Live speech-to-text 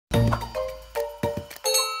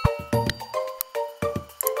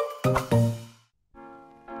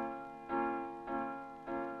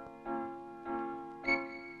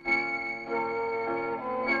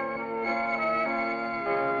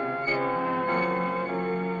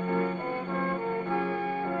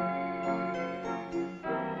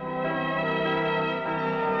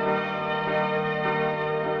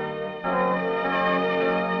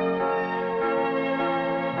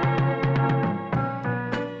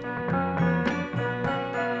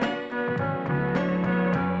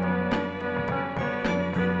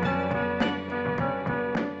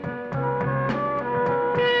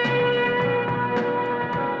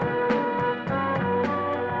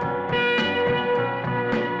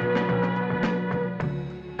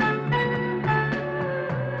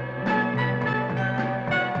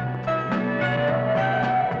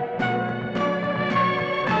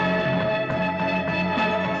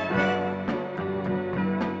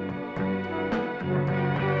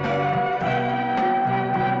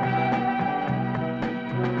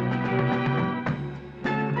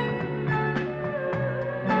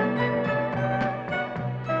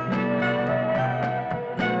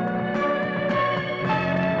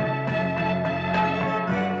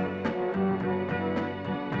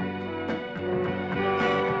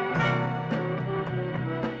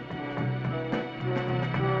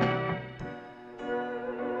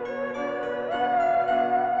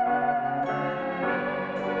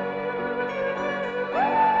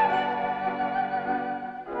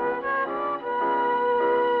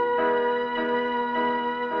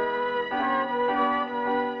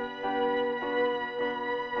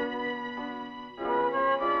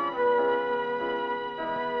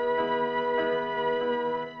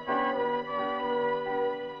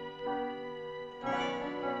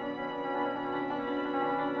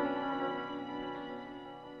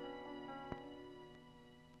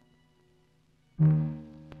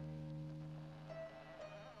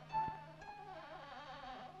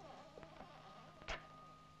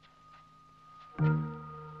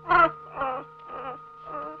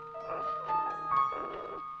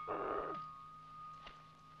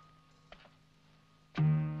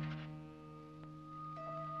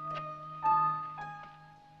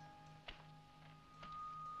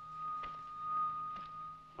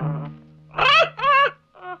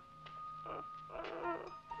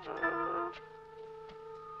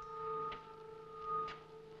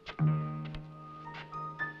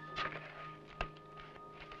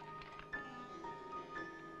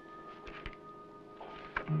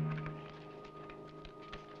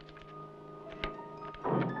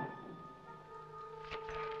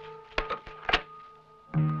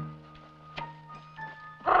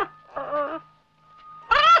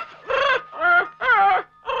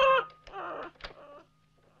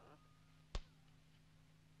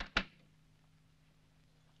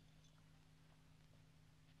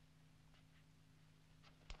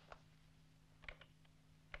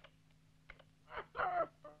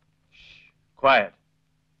Quiet.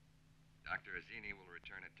 Dr. Azzini will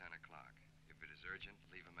return at 10 o'clock. If it is urgent,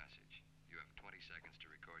 leave a message. You have 20 seconds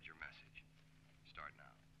to record your message. Start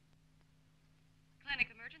now.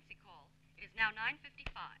 Clinic emergency call. It is now 9:55.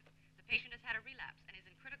 The patient has had a relapse and is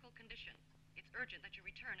in critical condition. It's urgent that you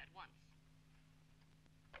return at once.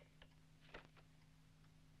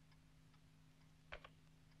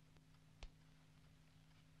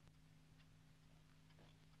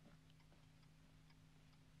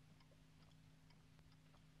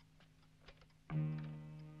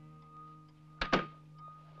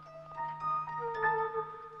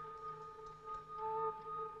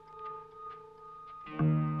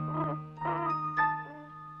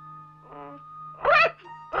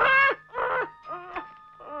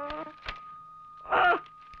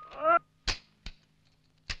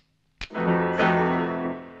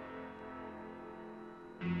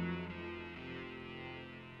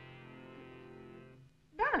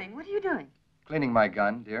 Darling, what are you doing? Cleaning my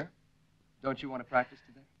gun, dear. Don't you want to practice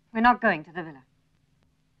today? We're not going to the villa.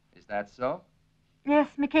 Is that so? Yes,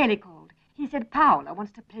 Michele called. He said Paola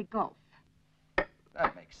wants to play golf.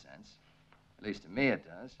 That makes sense. At least to me it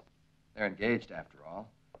does. They're engaged after all.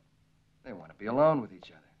 They want to be alone with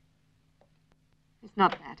each other. It's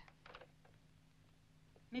not that.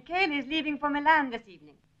 Michele is leaving for Milan this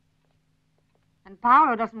evening. And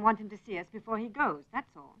Paolo doesn't want him to see us before he goes,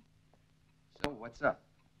 that's all. So what's up?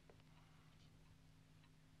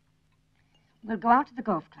 We'll go out to the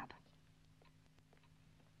golf club.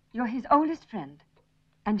 You're his oldest friend,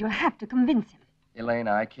 and you'll have to convince him.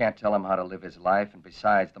 Elena, I can't tell him how to live his life, and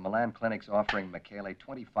besides, the Milan Clinic's offering Michele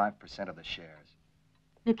 25% of the shares.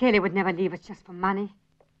 Michele would never leave us just for money.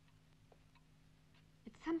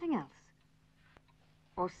 It's something else.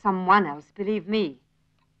 Or someone else, believe me.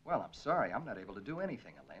 Well, I'm sorry. I'm not able to do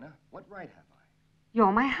anything, Elena. What right have I?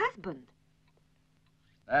 You're my husband.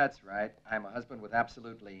 That's right. I'm a husband with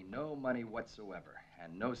absolutely no money whatsoever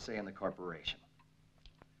and no say in the corporation.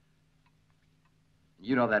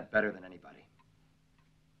 You know that better than anybody.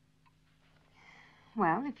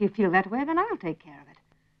 Well, if you feel that way, then I'll take care of it.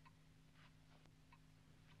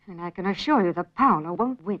 And I can assure you that Paolo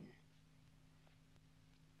won't win.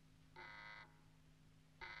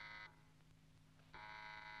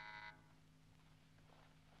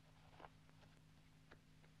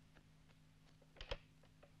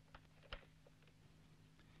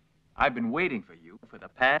 I've been waiting for you for the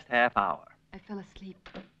past half hour. I fell asleep.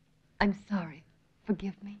 I'm sorry.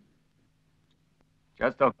 Forgive me.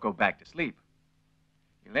 Just don't go back to sleep.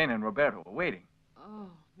 Elena and Roberto are waiting. Oh,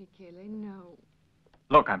 Michele, no.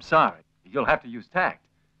 Look, I'm sorry. You'll have to use tact.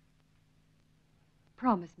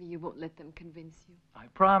 Promise me you won't let them convince you. I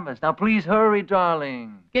promise. Now, please hurry,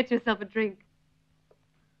 darling. Get yourself a drink.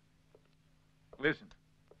 Listen,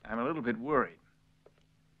 I'm a little bit worried.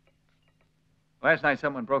 Last night,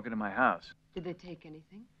 someone broke into my house. Did they take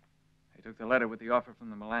anything? They took the letter with the offer from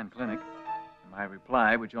the Milan clinic and my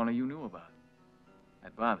reply, which only you knew about.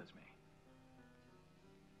 That bothers me.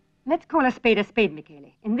 Let's call a spade,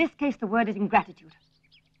 Michele. In this case, the word is ingratitude.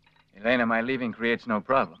 Elena, my leaving creates no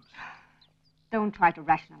problems. Don't try to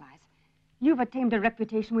rationalize. You've attained a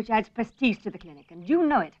reputation which adds prestige to the clinic, and you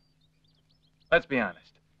know it. Let's be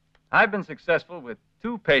honest. I've been successful with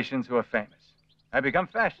 2 patients who are famous. I've become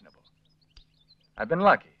fashionable. I've been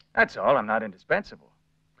lucky. That's all. I'm not indispensable.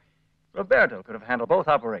 Roberto could have handled both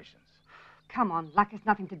operations. Come on, luck has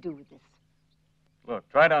nothing to do with this. Look,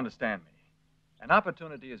 try to understand me. An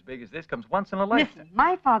opportunity as big as this comes once in a lifetime. Listen,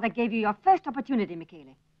 my father gave you your first opportunity,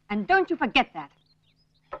 Michele. And don't you forget that.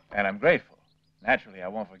 And I'm grateful. Naturally, I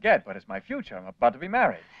won't forget, but it's my future. I'm about to be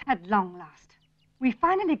married. At long last, we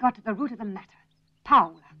finally got to the root of the matter.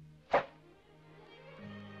 Paola.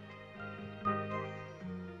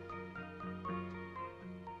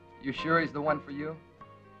 You sure he's the one for you?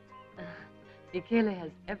 Michele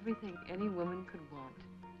has everything any woman could want.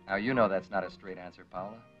 Now, you know that's not a straight answer,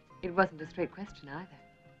 Paola. It wasn't a straight question either.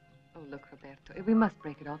 Oh, look, Roberto, if we must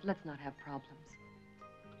break it off, let's not have problems.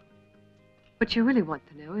 What you really want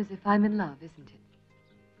to know is if I'm in love, isn't it?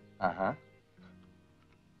 Uh-huh.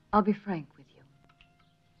 I'll be frank with you.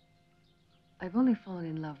 I've only fallen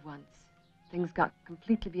in love once. Things got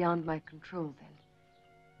completely beyond my control then.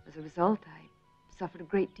 As a result, I suffered a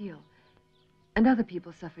great deal. And other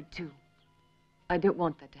people suffered too. I don't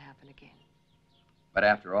want that to happen again. But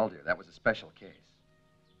after all, dear, that was a special case.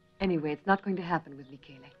 Anyway, it's not going to happen with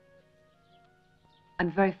Michele.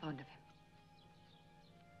 I'm very fond of him.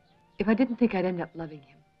 If I didn't think I'd end up loving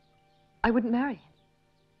him, I wouldn't marry him.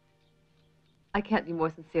 I can't be more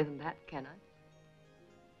sincere than that, can I?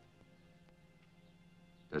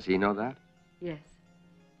 Does he know that? Yes.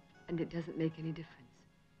 And it doesn't make any difference.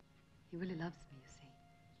 He really loves me, you see.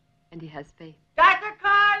 And he has faith. Dr.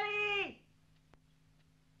 Carly!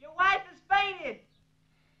 Your wife has fainted.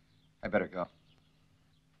 I better go.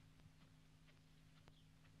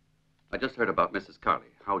 I just heard about Mrs. Carly.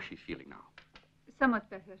 How is she feeling now? Somewhat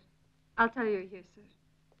better. I'll tell you here, sir.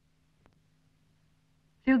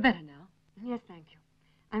 Feel better now? Yes, thank you.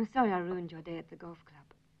 I'm sorry I ruined your day at the golf club.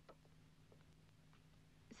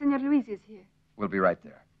 Senor Luigi is here. We'll be right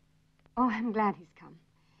there. Oh, I'm glad he's come.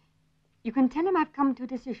 You can tell him I've come to a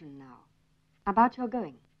decision now about your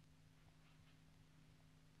going.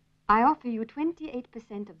 I offer you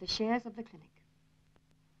 28% of the shares of the clinic.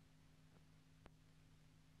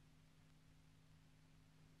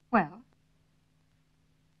 Well?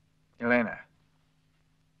 Elena,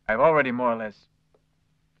 I've already more or less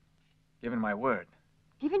given my word.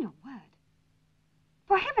 Given your word?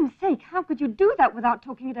 For heaven's sake, how could you do that without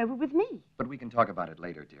talking it over with me? But we can talk about it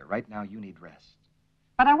later, dear. Right now, you need rest.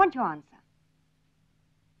 But I want your answer.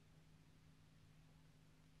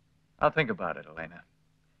 I'll think about it, Elena.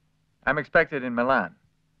 I'm expected in Milan.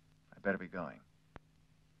 I better be going.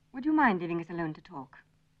 Would you mind leaving us alone to talk?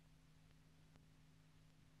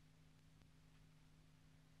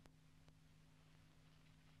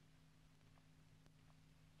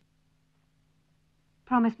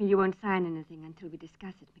 Promise me you won't sign anything until we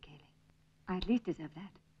discuss it, Michele. I at least deserve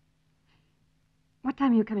that. What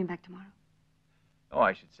time are you coming back tomorrow? Oh,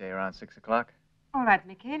 I should say around 6 o'clock. All right,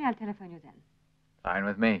 Michele, I'll telephone you then. Fine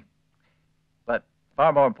with me. But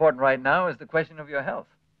far more important right now is the question of your health.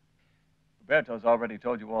 Roberto's already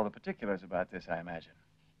told you all the particulars about this, I imagine.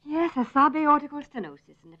 Yes, a subaortical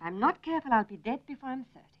stenosis, and if I'm not careful, I'll be dead before I'm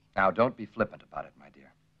 30. Now, don't be flippant about it, my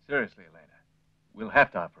dear. Seriously, Elena. We'll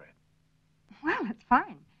have to operate. Well, that's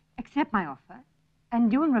fine. Accept my offer.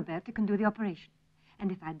 And you and Roberto can do the operation.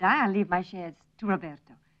 And if I die, I'll leave my shares to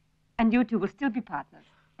Roberto. And you two will still be partners.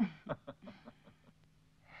 All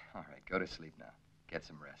right, go to sleep now. Get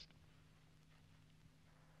some rest.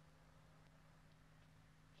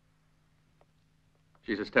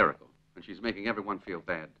 She's hysterical, and she's making everyone feel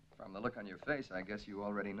bad. From the look on your face, I guess you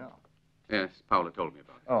already know. Yes, Paula told me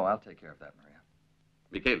about it. Oh, I'll take care of that, Maria.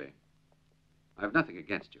 Michele, I have nothing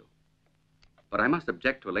against you. But I must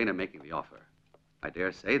object to Elena making the offer. I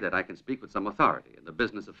dare say that I can speak with some authority in the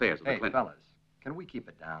business affairs of the clinic. Hey, fellas, can we keep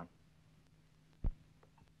it down?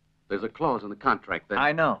 There's a clause in the contract that...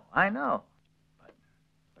 I know.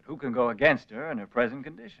 But who can go against her in her present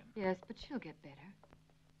condition? Yes, but she'll get better.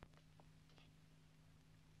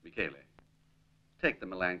 Michele, take the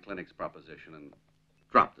Milan Clinic's proposition and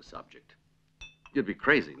drop the subject. You'd be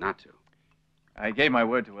crazy not to. I gave my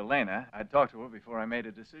word to Elena. I'd talk to her before I made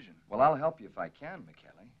a decision. Well, I'll help you if I can,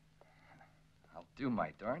 Michele. I'll do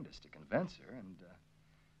my darndest to convince her, and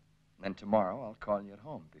then tomorrow I'll call you at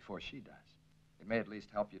home before she does. It may at least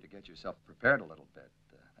help you to get yourself prepared a little bit.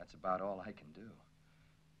 That's about all I can do.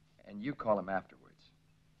 And you call him afterwards.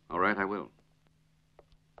 All right, I will.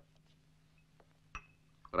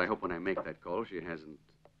 But I hope when I make that call, she hasn't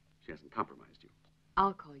compromised you.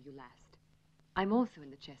 I'll call you last. I'm also in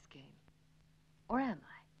the chess game. Or am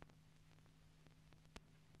I?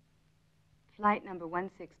 Flight number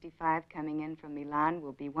 165 coming in from Milan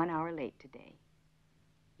will be 1 hour late today.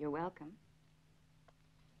 You're welcome.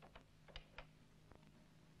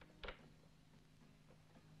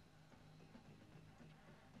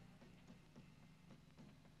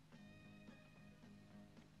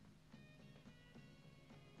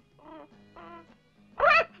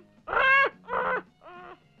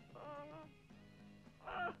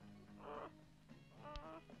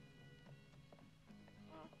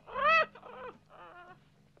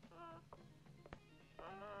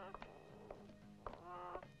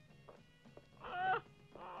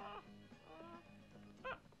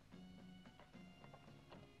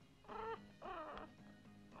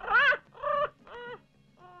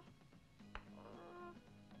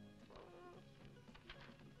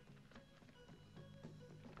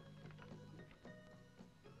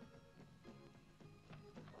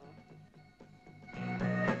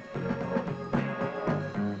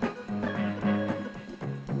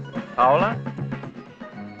 Paula?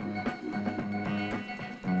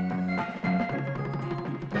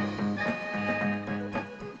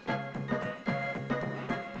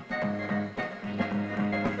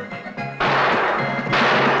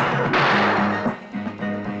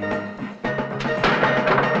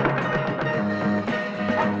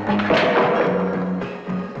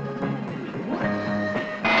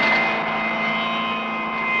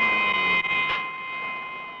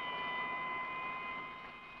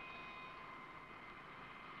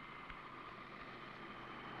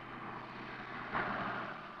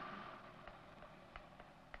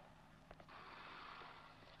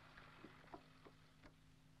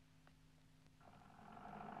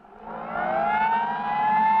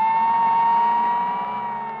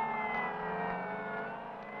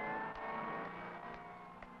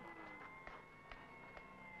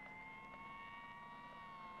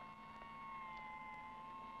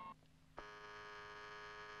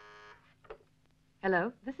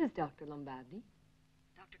 Hello, this is Dr. Lombardi.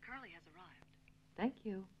 Dr. Carly has arrived. Thank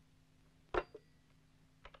you.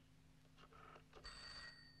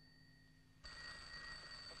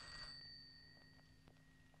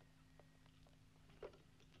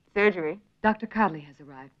 Surgery. Dr. Carly has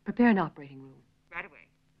arrived. Prepare an operating room. Right away.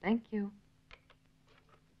 Thank you.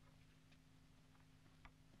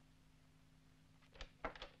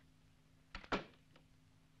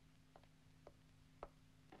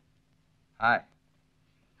 Hi.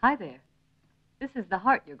 Hi there. This is the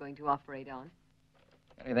heart you're going to operate on.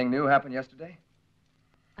 Anything new happened yesterday?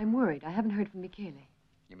 I'm worried. I haven't heard from Michele.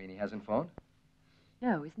 You mean he hasn't phoned?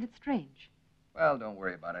 No, isn't it strange? Well, don't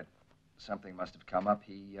worry about it. Something must have come up.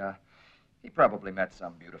 He probably met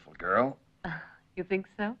some beautiful girl. You think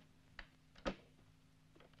so?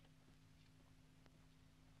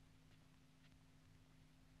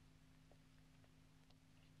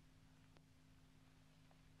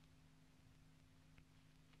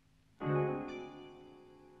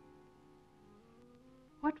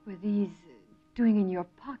 What were these doing in your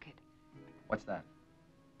pocket? What's that?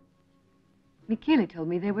 Michele told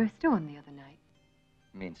me they were stolen the other night.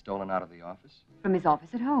 You mean stolen out of the office? From his office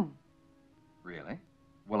at home. Really?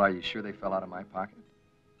 Well, are you sure they fell out of my pocket?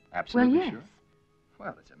 Absolutely Well, yes. sure?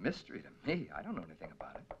 Well, it's a mystery to me. I don't know anything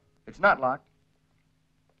about it. It's not locked.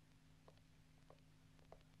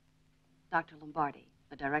 Dr. Lombardi,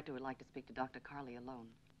 The director would like to speak to Dr. Carley alone.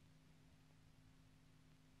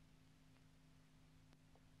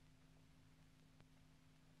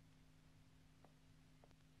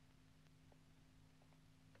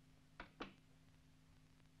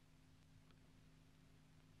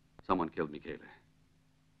 Someone killed Michele.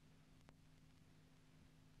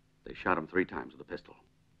 They shot him 3 times with a pistol.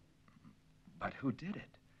 But who did it?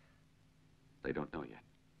 They don't know yet.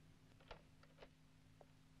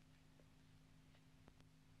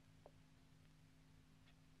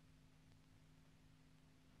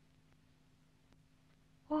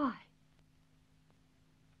 Why?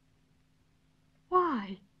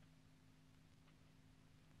 Why?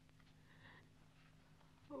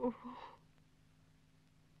 Oh.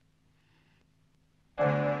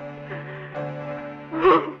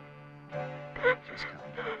 Just calm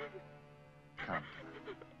down. Calm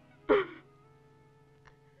down.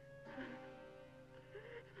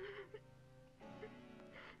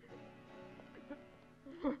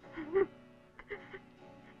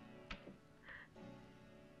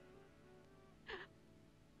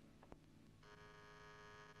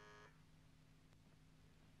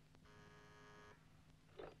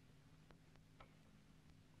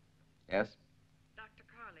 Yes? Dr.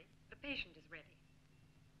 Carley, the patient is ready.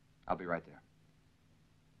 I'll be right there.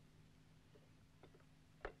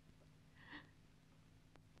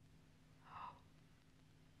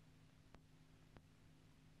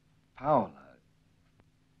 Paula.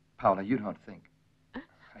 Paula, you don't think.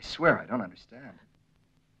 I swear I don't understand.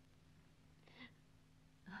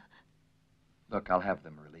 Look, I'll have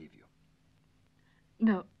them relieve you.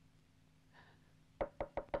 No.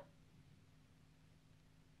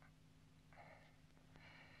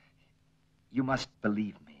 You must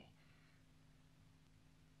believe me.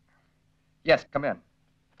 Yes, come in.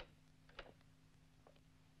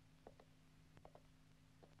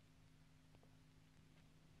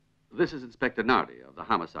 This is Inspector Nardi of the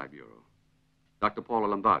Homicide Bureau. Dr. Paula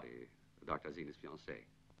Lombardi, Dr. Zina's fiancée,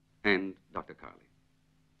 and Dr. Carley.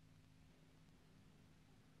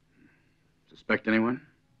 Suspect anyone?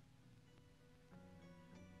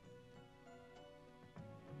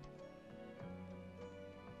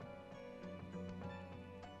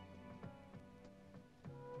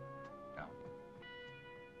 No.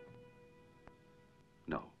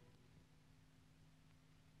 No.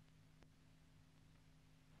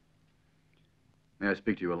 May I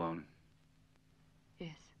speak to you alone? Yes.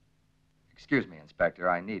 Excuse me, Inspector.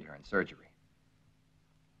 I need her in surgery.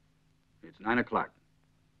 It's 9 o'clock.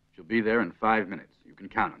 She'll be there in 5 minutes. You can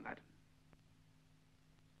count on that.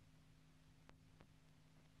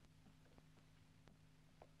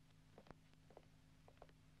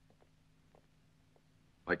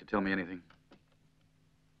 Like to tell me anything?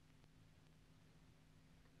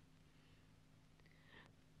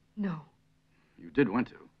 No. You did want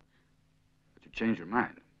to, but you changed your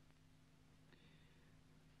mind.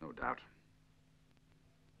 No doubt.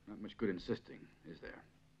 Not much good insisting, is there?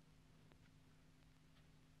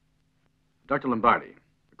 Dr. Lombardi,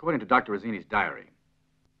 according to Dr. Azzini's diary,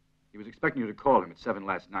 he was expecting you to call him at 7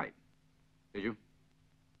 last night. Did you?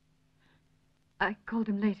 I called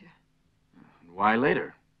him later. And why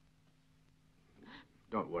later?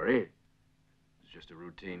 Don't worry. It's just a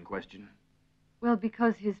routine question. Well,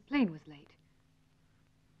 because his plane was late.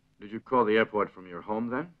 Did you call the airport from your home,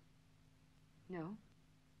 then? No.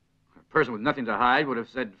 A person with nothing to hide would have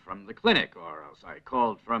said from the clinic, or else I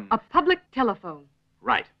called from... A public telephone.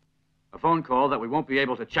 Right. A phone call that we won't be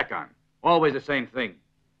able to check on. Always the same thing.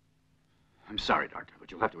 I'm sorry, Doctor,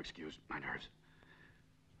 but you'll have to excuse my nerves.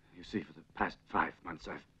 You see, for the past 5 months,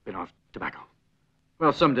 I've been off tobacco.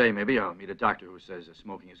 Well, someday maybe I'll meet a doctor who says that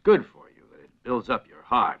smoking is good for you, that it builds up your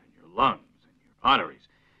heart and your lungs and your arteries.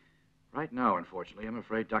 Right now, unfortunately, I'm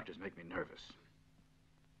afraid doctors make me nervous.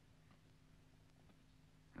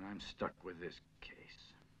 And I'm stuck with this case.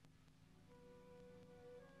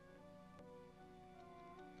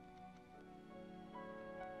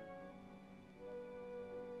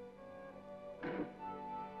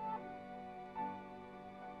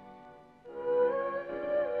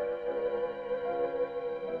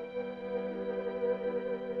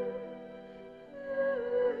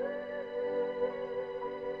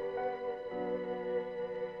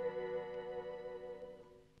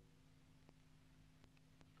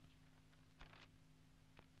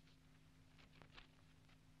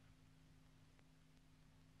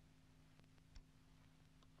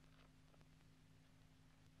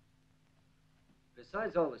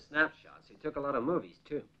 Besides all the snapshots, he took a lot of movies,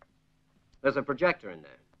 too. There's a projector in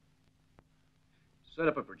there. Set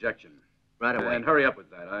up a projection. Right away. And hurry up with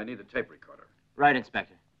that. I need the tape recorder. Right,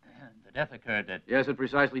 Inspector. The death occurred at... Yes, at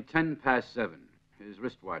precisely 7:10. His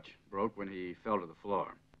wristwatch broke when he fell to the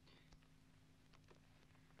floor.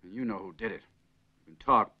 And you know who did it. You can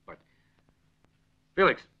talk, but...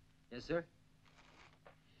 Felix. Yes, sir?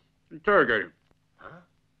 Interrogate him. Huh?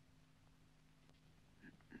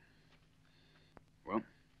 Well?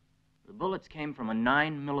 The bullets came from a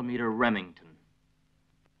 9mm Remington.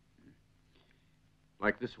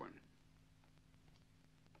 Like this one.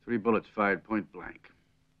 3 bullets fired point blank.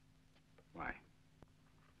 Why?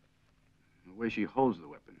 The way she holds the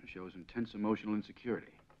weapon shows intense emotional insecurity.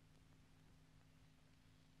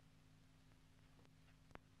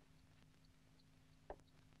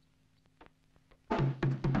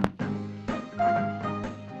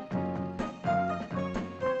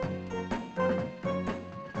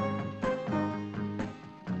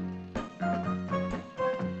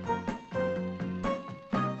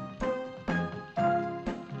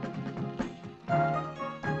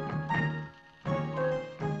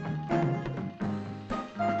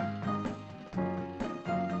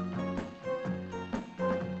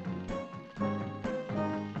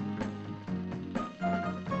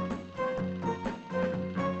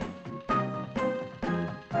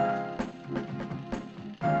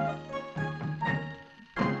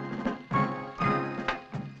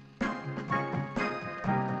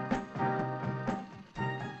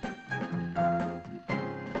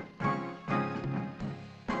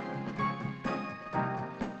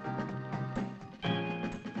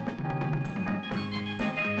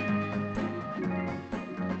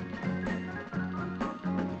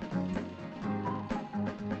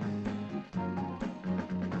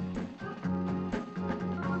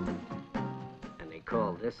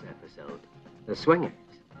 Call this episode The Swingers.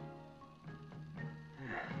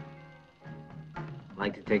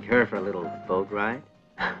 Like to take her for a little boat ride?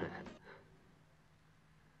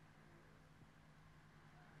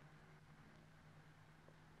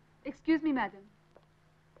 Excuse me, madam.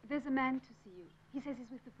 There's a man to see you. He says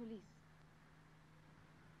he's with the police.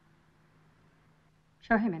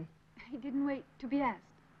 Show him in. He didn't wait to be asked.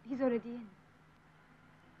 He's already in.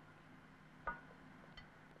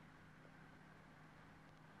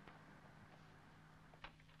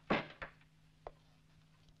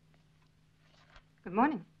 Good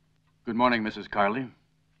morning. Good morning, Mrs. Carley.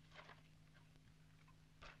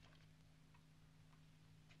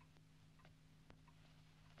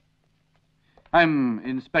 I'm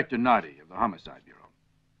Inspector Nardi of the Homicide Bureau.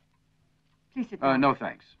 Please sit down. No,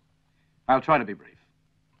 thanks. I'll try to be brief.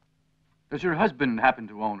 Does your husband happen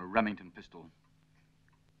to own a Remington pistol?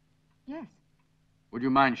 Yes. Would you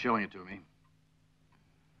mind showing it to me?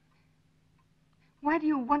 Why do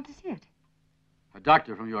you want to see it? A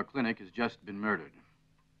doctor from your clinic has just been murdered.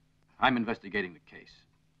 I'm investigating the case.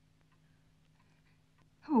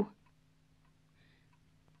 Who?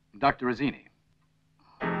 Dr. Azzini.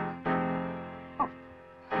 Oh.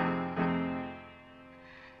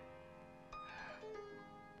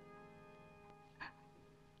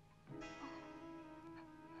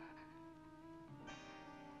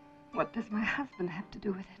 What does my husband have to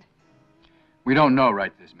do with it? We don't know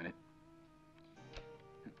right this minute.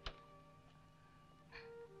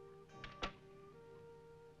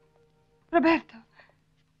 Roberto.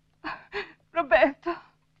 Roberto.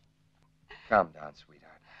 Calm down,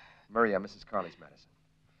 sweetheart. Maria, Mrs. Carley's medicine.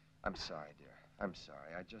 I'm sorry, dear. I'm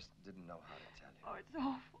sorry. I just didn't know how to tell you. Oh, it's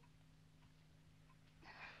awful.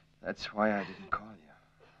 That's why I didn't call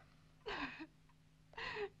you.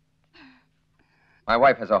 My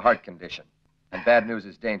wife has a heart condition, and bad news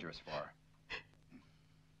is dangerous for her.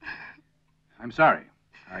 I'm sorry.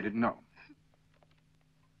 I didn't know.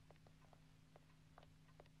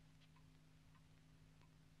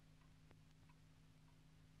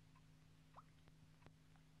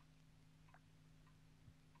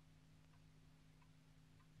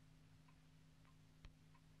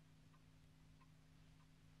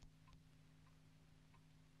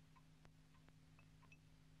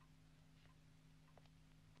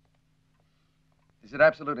 Is it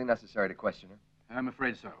absolutely necessary to question her? I'm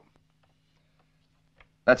afraid so.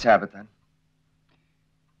 Let's have it, then.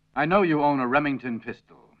 I know you own a Remington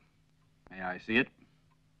pistol. May I see it?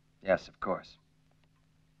 Yes, of course.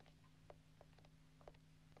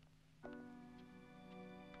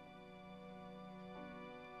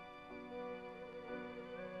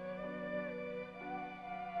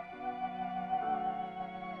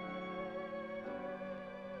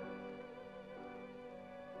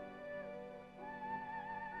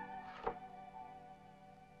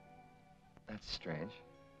 That's strange.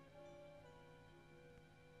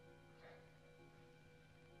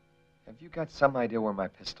 Have you got some idea where my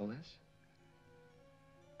pistol is?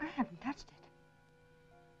 I haven't touched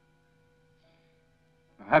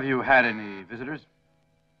it. Have you had any visitors?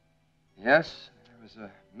 Yes, there was a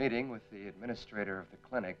meeting with the administrator of the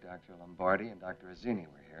clinic. Dr. Lombardi and Dr. Azzini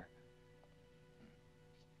were here.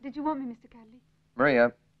 Did you want me, Mr. Cadley?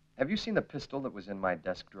 Maria, have you seen the pistol that was in my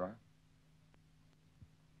desk drawer?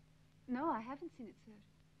 No, I haven't seen it, sir.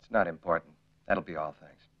 It's not important. That'll be all,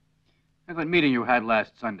 thanks. At that meeting you had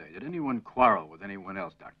last Sunday, did anyone quarrel with anyone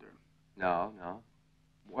else, Doctor? No.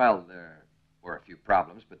 Well, there were a few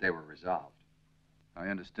problems, but they were resolved. I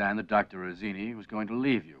understand that Dr. Azzini was going to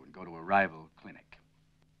leave you and go to a rival clinic.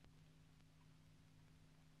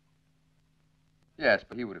 Yes,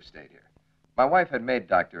 but he would have stayed here. My wife had made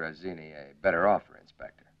Dr. Azzini a better offer,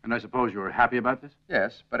 Inspector. And I suppose you were happy about this?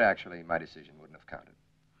 Yes, but actually my decision wouldn't have counted.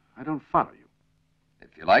 I don't follow you.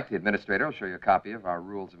 If you like, the administrator will show you a copy of our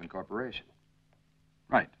rules of incorporation.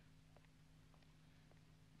 Right.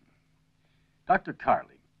 Dr.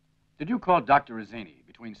 Carley, did you call Dr. Azzini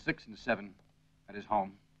between 6 and 7 at his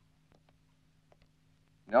home?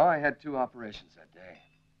 No, I had 2 operations that day.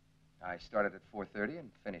 I started at 4:30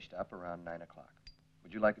 and finished up around 9 o'clock.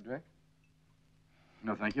 Would you like a drink?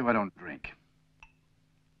 No, thank you. I don't drink.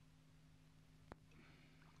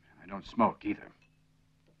 I don't smoke either.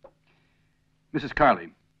 Mrs.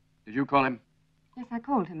 Carley, did you call him? Yes, I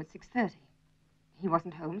called him at 6:30. He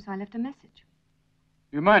wasn't home, so I left a message.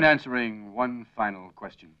 Do you mind answering one final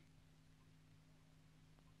question?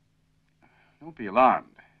 Don't be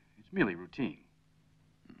alarmed. It's merely routine.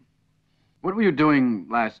 What were you doing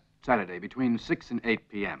last Saturday between 6 and 8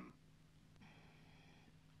 p.m.?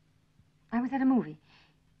 I was at a movie.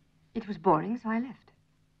 It was boring, so I left.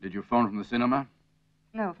 Did you phone from the cinema?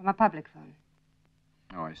 No, from a public phone.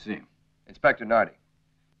 Oh, I see. Inspector Nardi,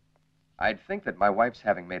 I'd think that my wife's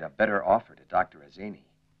having made a better offer to Dr. Azzini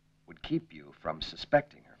would keep you from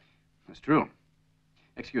suspecting her. That's true.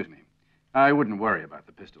 Excuse me. I wouldn't worry about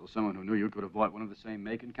the pistol. Someone who knew you could have bought one of the same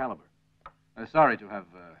make and caliber. Sorry to have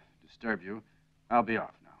disturbed you. I'll be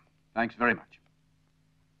off now. Thanks very much.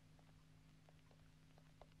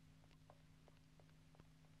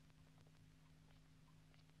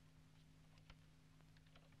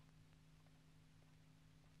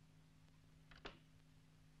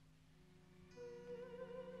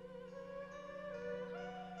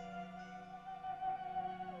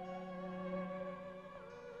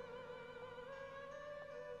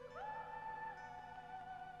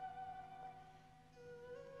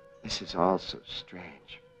 This is all so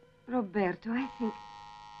strange. Roberto, I think...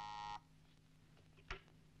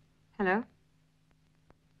 Hello?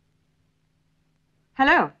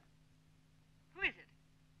 Hello? Who is it?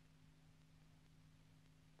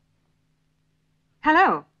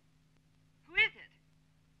 Hello? Who is it?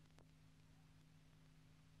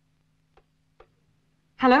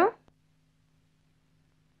 Hello?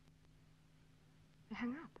 They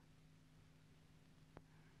hung up.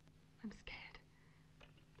 I'm scared.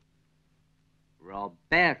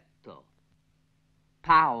 Roberto.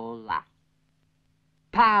 Paola.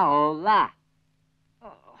 Paola.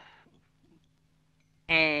 Oh.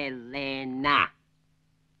 Elena.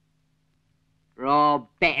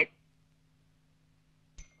 Robert.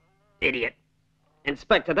 Idiot.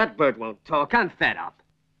 Inspector, that bird won't talk. I'm fed up.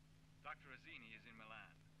 Dr. Azzini is in Milan.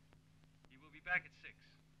 He will be back at 6.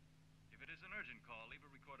 If it is an urgent call, leave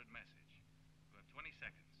a recorded message. You have 20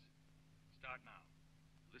 seconds. Start now.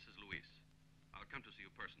 This is Luis. I'll come to see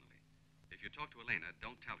you personally. If you talk to Elena,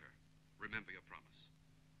 don't tell her. Remember your promise.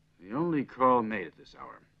 The only call made at this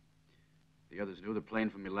hour. The others knew the plane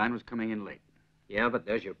from Milan was coming in late. Yeah, but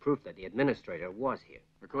there's your proof that the administrator was here.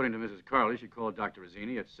 According to Mrs. Carley, she called Dr.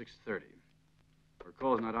 Azzini at 6:30. Her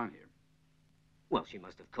call's not on here. Well, she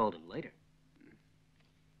must have called him later.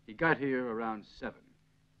 He got here around 7.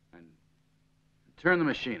 And turn the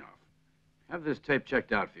machine off. Have this tape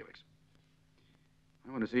checked out, Felix.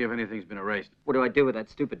 I want to see if anything's been erased. What do I do with that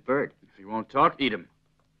stupid bird? If he won't talk, eat him.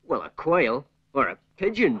 Well, a quail. Or a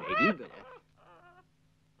pigeon, maybe, but...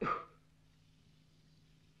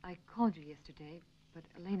 I called you yesterday, but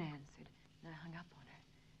Elena answered, and I hung up on her.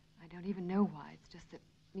 I don't even know why. It's just that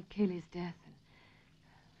Michele's death and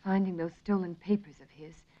finding those stolen papers of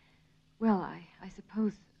his. Well, I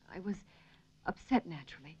suppose I was upset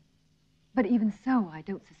naturally. But even so, I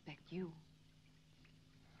don't suspect you.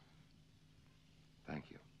 Thank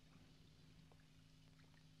you.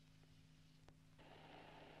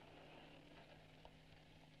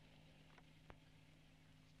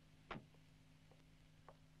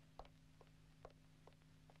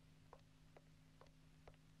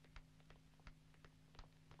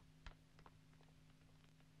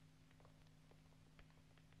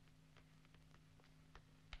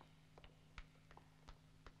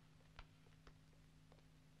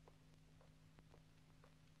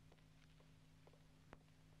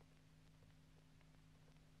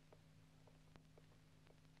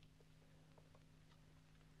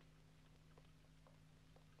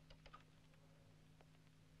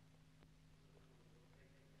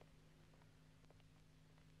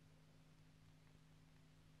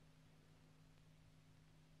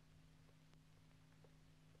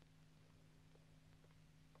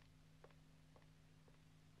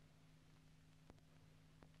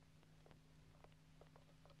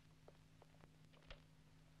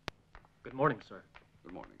 Good morning, sir.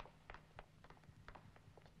 Good morning.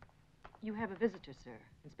 You have a visitor, sir.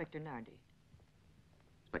 Inspector Nardi.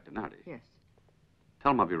 Inspector Nardi? Yes.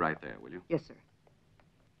 Tell him I'll be right there, will you? Yes, sir.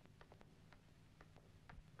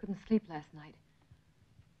 Couldn't sleep last night.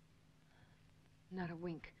 Not a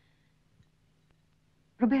wink.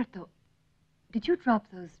 Roberto, did you drop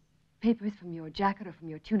those papers from your jacket or from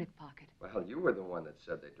your tunic pocket? Well, you were the one that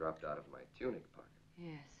said they dropped out of my tunic pocket.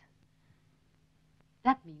 Yes.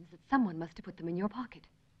 That means that someone must have put them in your pocket.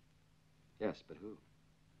 Yes, but who?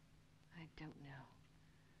 I don't know.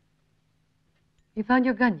 You found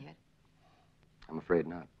your gun yet? I'm afraid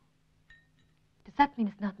not. Does that mean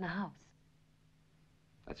it's not in the house?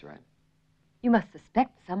 That's right. You must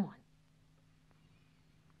suspect someone.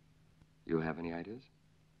 You have any ideas?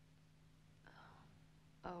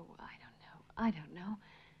 Oh, I don't know.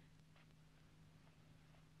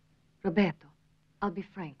 Roberto, I'll be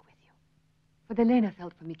frank with you. What Elena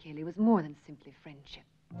felt for Michele was more than simply friendship.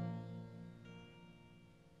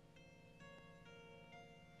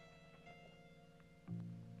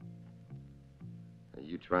 Are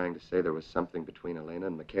you trying to say there was something between Elena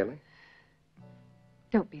and Michele?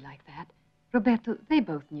 Don't be like that. Roberto, they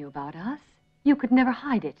both knew about us. You could never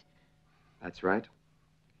hide it. That's right.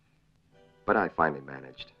 But I finally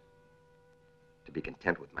managed to be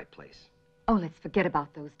content with my place. Oh, let's forget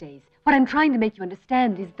about those days. What I'm trying to make you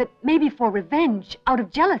understand is that maybe for revenge, out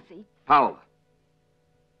of jealousy... Paola,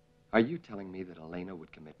 are you telling me that Elena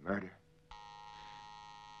would commit murder?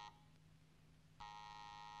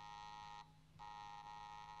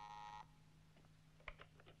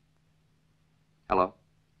 Hello?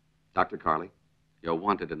 Dr. Carley? You're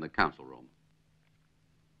wanted in the council room.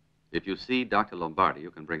 If you see Dr. Lombardi, you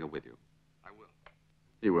can bring her with you. I will.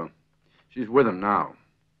 He will. She's with him now.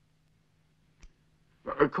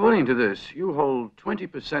 According to this, you hold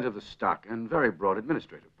 20% of the stock and very broad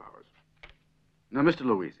administrative powers. Now, Mr.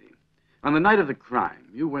 Luisi, on the night of the crime,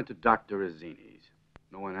 you went to Dr. Azzini's.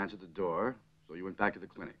 No one answered the door, so you went back to the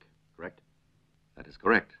clinic, correct? That is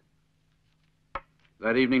correct.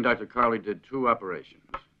 That evening, Dr. Carley did 2 operations.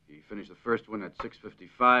 He finished the first one at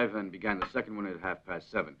 6:55 and began the second one at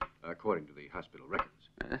 7:30, according to the hospital records.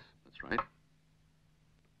 Yes, that's right.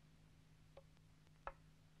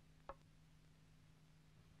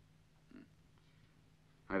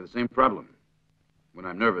 I have the same problem. When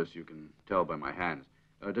I'm nervous, you can tell by my hands.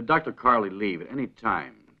 Did Dr. Carley leave at any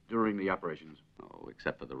time during the operations? Oh,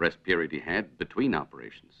 except for the rest period he had between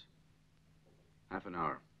operations. Half an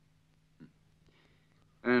hour.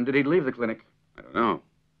 And did he leave the clinic? I don't know.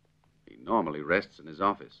 He normally rests in his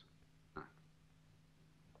office.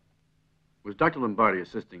 Was Dr. Lombardi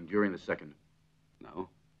assisting during the second? No.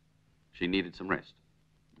 She needed some rest.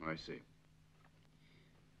 Oh, I see.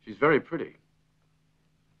 She's very pretty.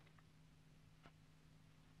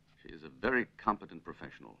 She is a very competent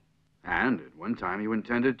professional. And at one time you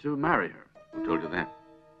intended to marry her. Who told you that?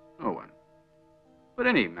 No one. But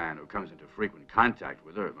any man who comes into frequent contact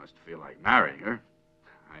with her must feel like marrying her.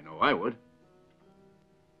 I know I would.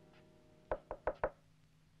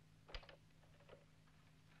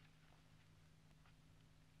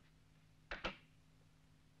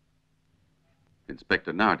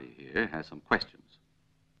 Inspector Nardi here has some questions.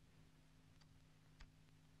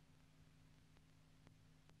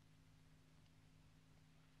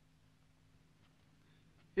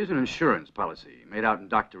 Here's an insurance policy made out in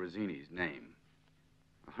Dr. Azzini's name.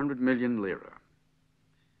 100 million lira.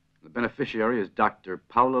 The beneficiary is Dr.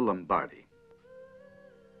 Paola Lombardi.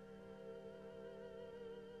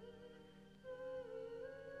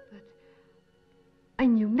 But I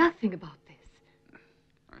knew nothing about this.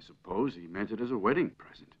 I suppose he meant it as a wedding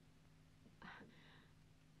present.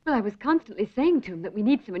 Well, I was constantly saying to him that we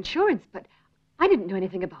need some insurance, but I didn't know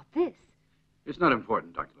anything about this. It's not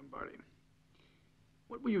important, Dr. Lombardi.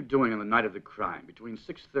 What were you doing on the night of the crime, between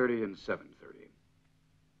 6:30 and 7:30?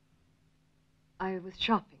 I was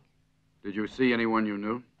shopping. Did you see anyone you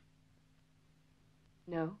knew?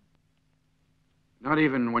 No. Not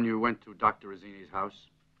even when you went to Dr. Azzini's house?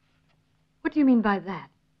 What do you mean by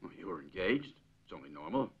that? Well, you were engaged. It's only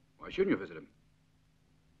normal. Why shouldn't you visit him?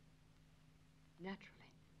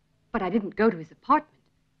 Naturally. But I didn't go to his apartment.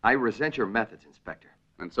 I resent your methods, Inspector.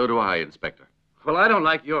 And so do I, Inspector. Well, I don't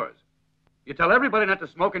like yours. You tell everybody not to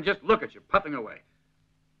smoke and just look at you, puffing away.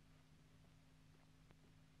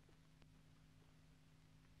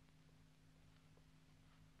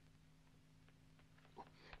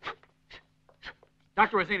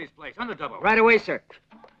 Dr. Azzini's place, on the double. Right away, sir.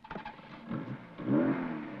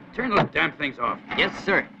 Turn those damn things off. Yes,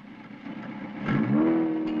 sir.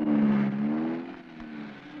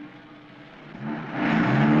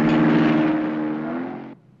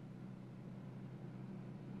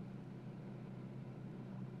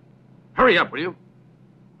 Hurry up, will you?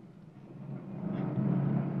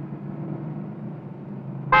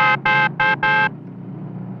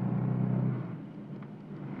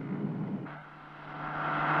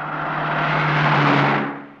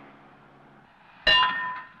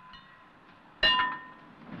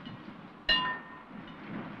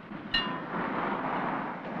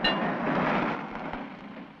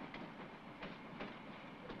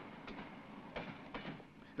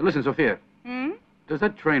 Listen, Sophia. Hmm? Does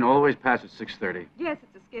that train always pass at 6:30? Yes,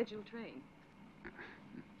 it's a scheduled train.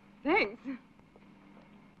 Thanks.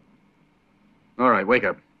 All right, wake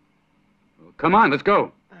up. Well, come on, let's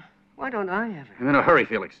go. Why don't I ever? I'm in a hurry,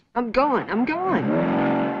 Felix. I'm going.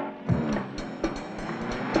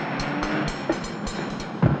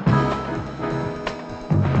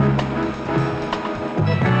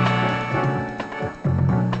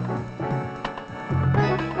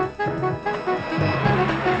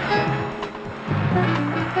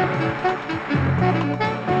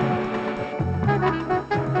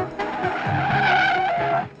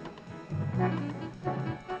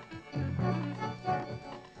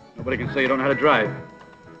 Nobody can say you don't know how to drive.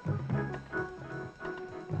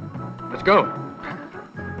 Let's go.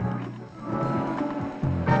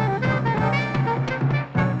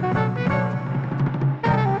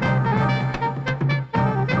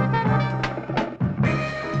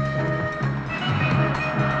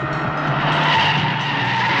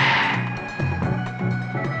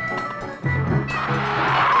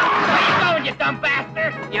 You dumb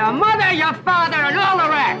bastard! Your mother, your father, and all the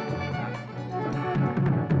rest!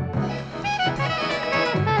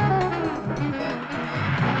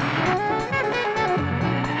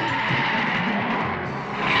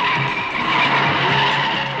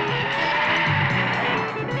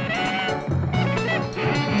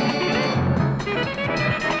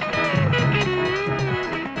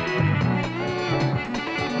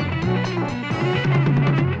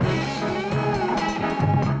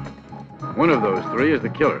 One of those three is the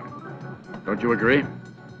killer. Don't you agree?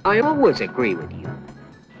 I always agree with you.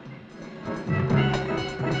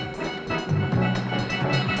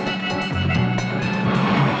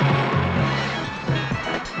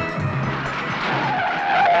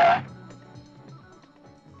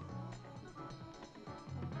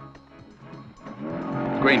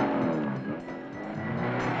 Green.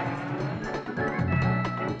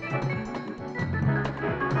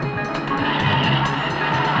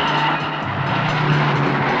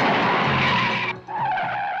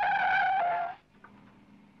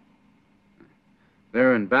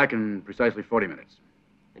 There and back in precisely 40 minutes.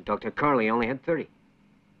 And Dr. Carley only had 30.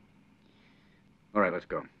 All right, let's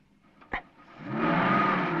go.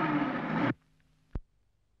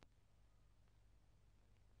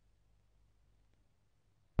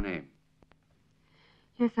 Name?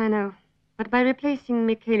 Yes, I know. But by replacing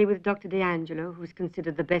Micheli with Dr. D'Angelo, who's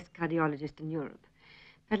considered the best cardiologist in Europe,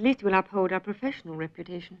 at least we'll uphold our professional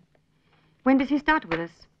reputation. When does he start with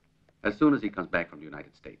us? As soon as he comes back from the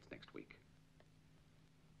United States next week.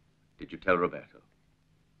 Did you tell Roberto?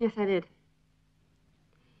 Yes, I did.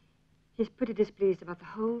 He's pretty displeased about the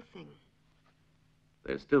whole thing.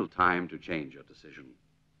 There's still time to change your decision.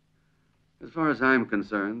 As far as I'm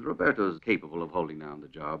concerned, Roberto's capable of holding down the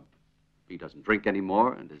job. He doesn't drink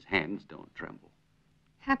anymore, and his hands don't tremble.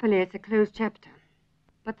 Happily, it's a closed chapter.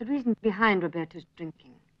 But the reason behind Roberto's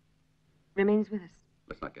drinking remains with us.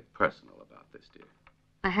 Let's not get personal about this, dear.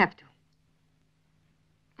 I have to.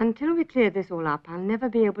 Until we clear this all up, I'll never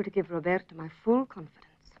be able to give Roberto my full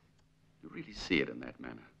confidence. You really see it in that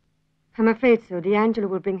manner. I'm afraid so. D'Angelo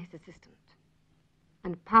will bring his assistant.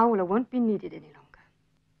 And Paolo won't be needed any longer.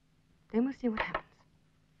 Then we'll see what happens.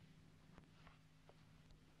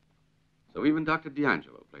 So even Dr.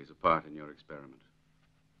 D'Angelo plays a part in your experiment.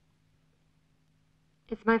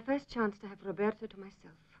 It's my first chance to have Roberto to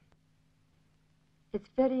myself. It's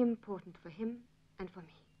very important for him and for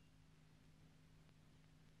me.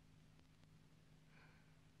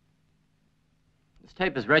 This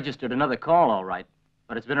tape has registered another call, all right,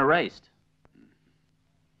 but it's been erased.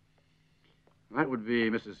 That would be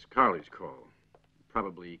Mrs. Carley's call.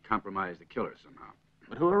 Probably compromised the killer somehow.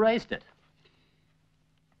 But who erased it?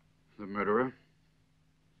 The murderer.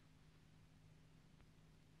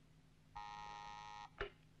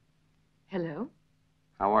 Hello?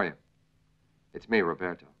 How are you? It's me,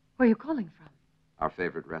 Roberto. Where are you calling from? Our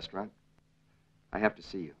favorite restaurant. I have to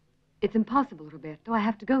see you. It's impossible, Roberto. I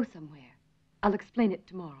have to go somewhere. I'll explain it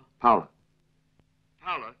tomorrow. Paula.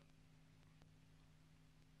 Paula?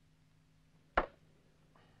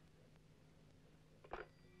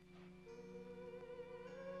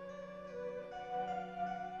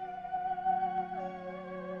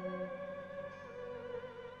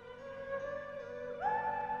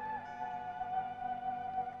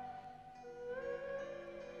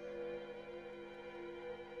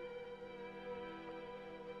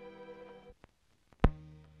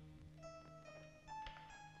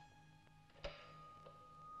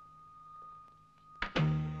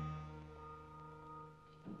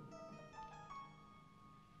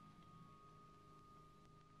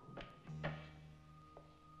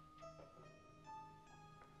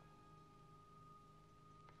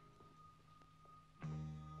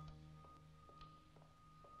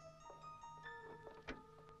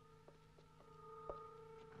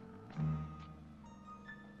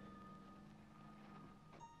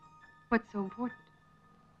 What's so important?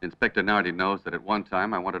 Inspector Nardi knows that at one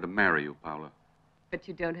time I wanted to marry you, Paula. But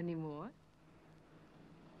you don't anymore?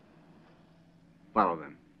 Follow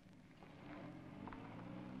them.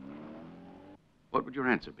 What would your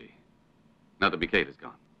answer be? Now that Michele's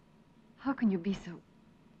gone. How can you be so...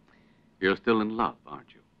 You're still in love,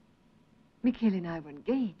 aren't you? Michele and I were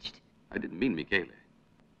engaged. I didn't mean Michele.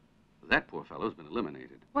 That poor fellow's been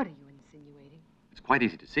eliminated. What are you insinuating? It's quite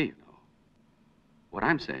easy to see, you know. What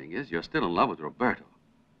I'm saying is you're still in love with Roberto.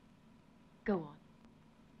 Go on.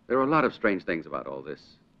 There are a lot of strange things about all this.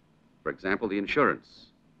 For example, the insurance.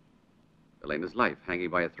 Elena's life hanging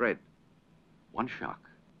by a thread. One shock.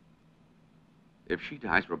 If she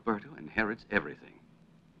dies, Roberto inherits everything.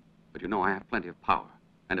 But you know I have plenty of power.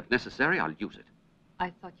 And if necessary, I'll use it.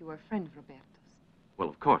 I thought you were a friend of Roberto's. Well,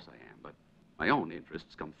 of course I am, but my own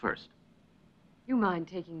interests come first. You mind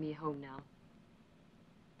taking me home now?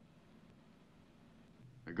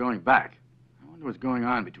 They're going back. I wonder what's going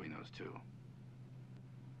on between those two.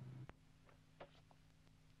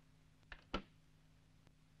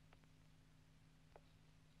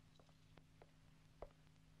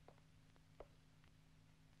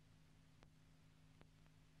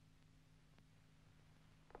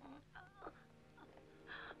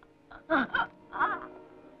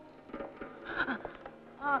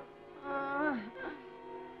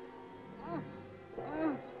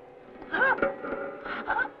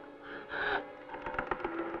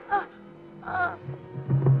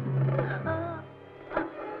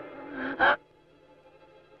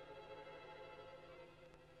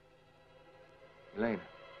 Elena,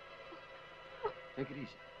 take it easy.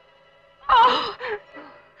 Oh,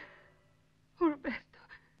 Roberto.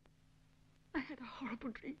 I had a horrible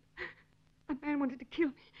dream. A man wanted to kill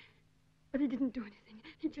me, but he didn't do anything.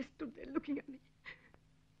 He just stood there looking at me.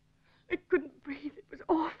 I couldn't breathe. It was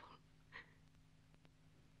awful.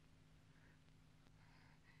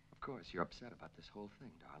 Of course, you're upset about this whole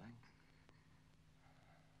thing, darling.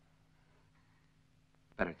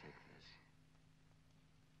 Better take this.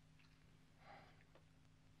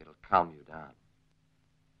 It'll calm you down.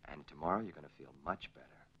 And tomorrow you're going to feel much better.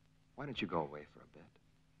 Why don't you go away for a bit?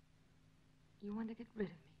 You want to get rid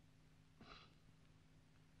of me?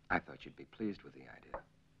 I thought you'd be pleased with the idea.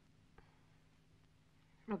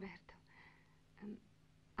 Roberto,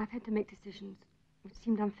 I've had to make decisions which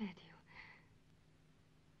seemed unfair to you.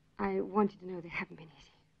 I want you to know they haven't been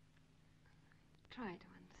easy. Try to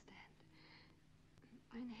understand.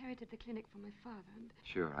 I inherited the clinic from my father, and...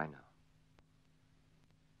 Sure, I know.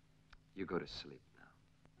 You go to sleep now.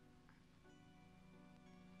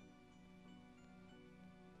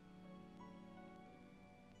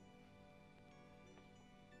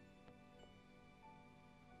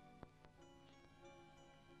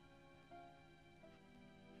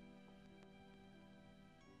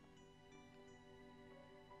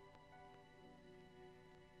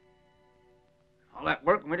 All that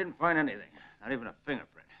work and we didn't find anything. Not even a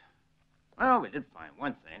fingerprint. Well, we did find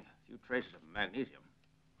one thing. A few traces of magnesium.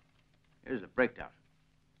 Here's the breakdown.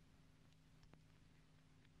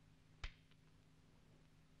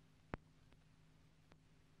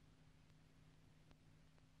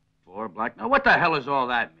 Four black... Now, what the hell does all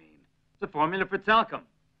that mean? It's a formula for talcum.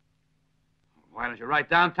 Why don't you write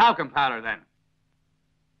down talcum powder, then?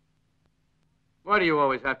 Why do you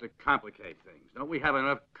always have to complicate things? Don't we have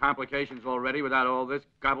enough complications already without all this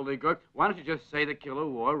gobbledygook? Why don't you just say the killer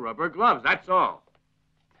wore rubber gloves? That's all.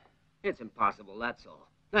 It's impossible, that's all.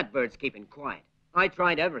 That bird's keeping quiet. I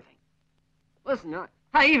tried everything. Listen,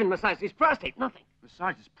 I even massaged his prostate. Nothing.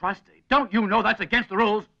 Massage his prostate? Don't you know that's against the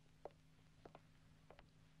rules?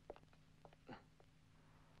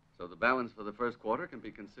 So the balance for the first quarter can be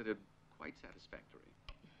considered quite satisfactory.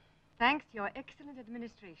 Thanks to your excellent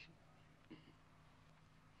administration.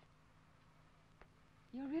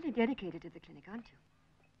 You're really dedicated to the clinic, aren't you?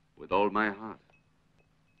 With all my heart.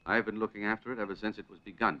 I've been looking after it ever since it was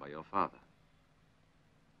begun by your father.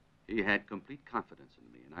 He had complete confidence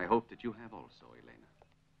in me, and I hope that you have also,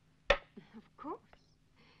 Elena. Of course.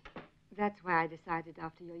 That's why I decided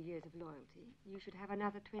after your years of loyalty, you should have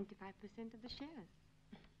another 25% of the shares.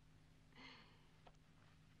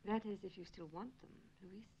 That is, if you still want them,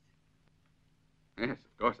 Luis. Yes,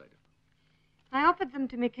 of course I do. I offered them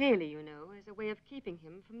to Michele, you know, as a way of keeping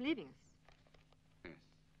him from leaving us. Yes,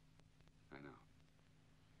 I know.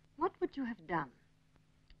 What would you have done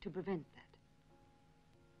to prevent that?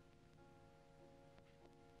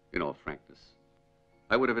 In all frankness,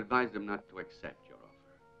 I would have advised him not to accept your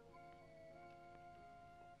offer.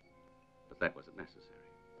 But that wasn't necessary.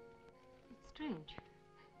 It's strange.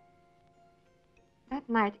 That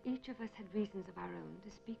night, each of us had reasons of our own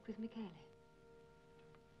to speak with Michele.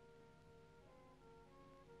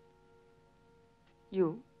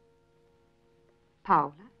 You,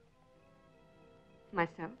 Paola,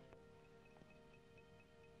 myself,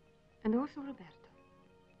 and also Roberto.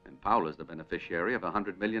 And Paula's the beneficiary of a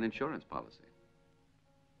 $100 million insurance policy.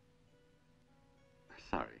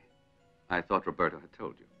 Sorry. I thought Roberto had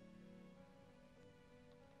told you.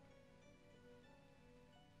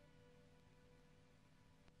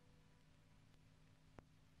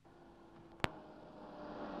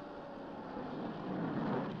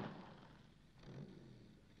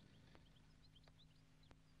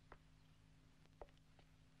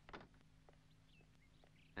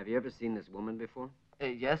 Have you ever seen this woman before?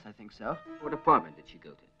 Yes, I think so. What apartment did she go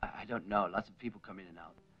to? I don't know. Lots of people come in and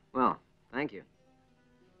out. Well, thank you.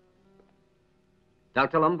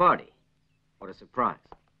 Dr. Lombardi. What a surprise.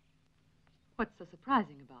 What's so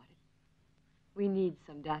surprising about it? We need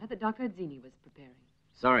some data that Dr. Azzini was preparing.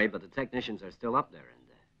 Sorry, but the technicians are still up there,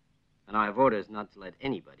 and I have orders not to let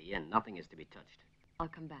anybody in. Nothing is to be touched. I'll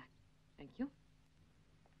come back. Thank you.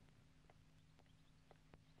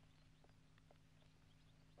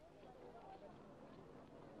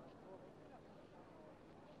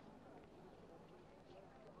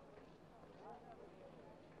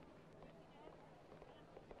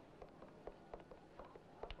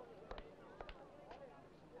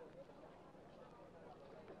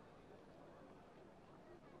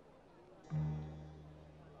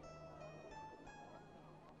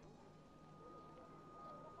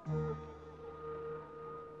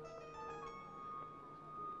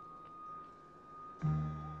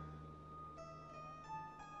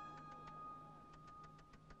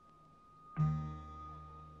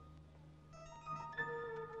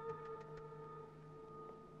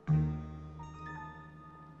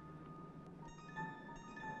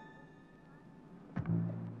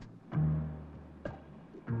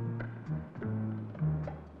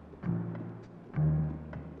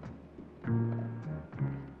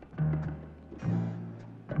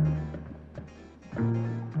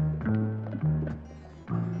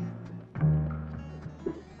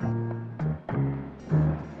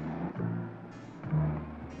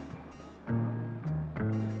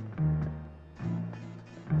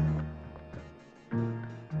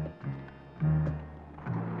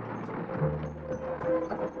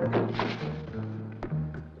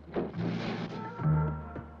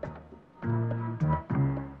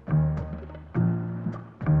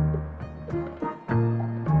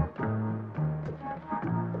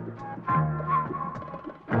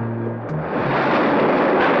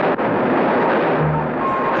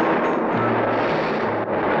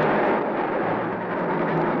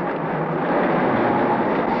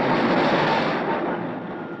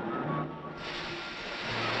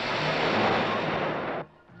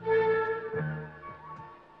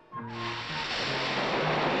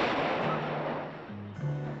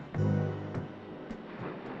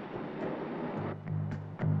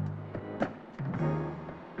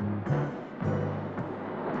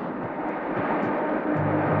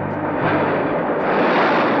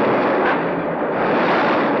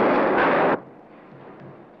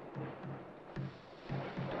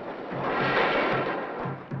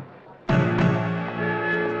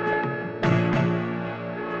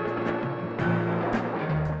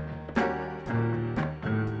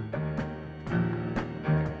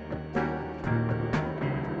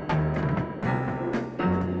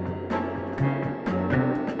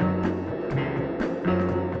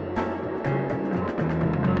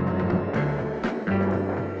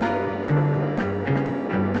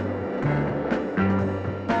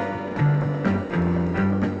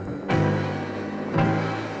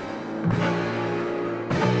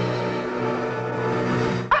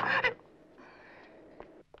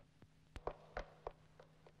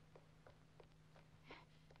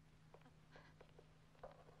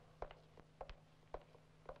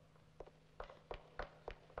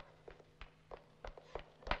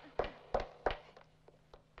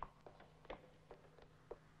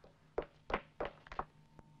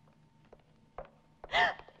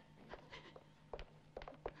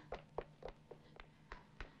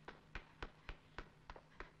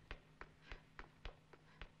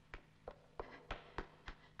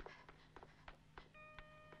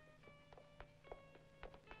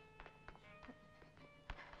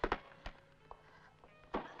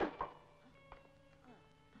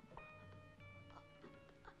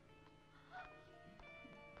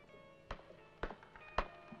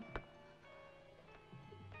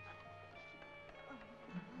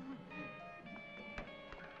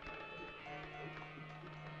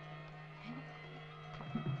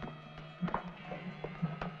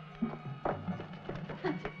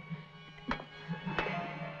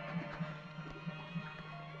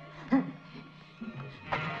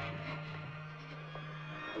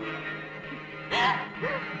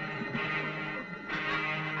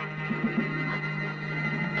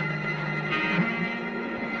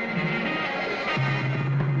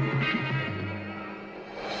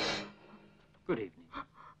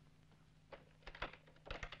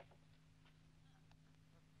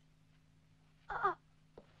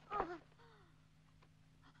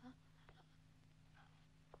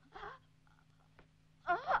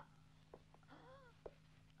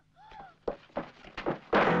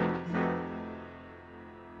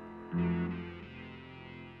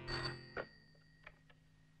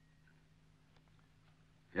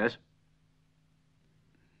 Yes?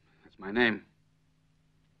 That's my name.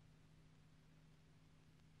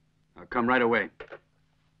 I'll come right away.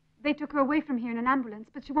 They took her away from here in an ambulance,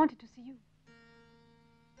 but she wanted to see you.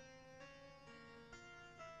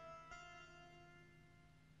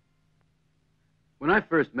 When I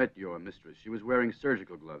first met your mistress, she was wearing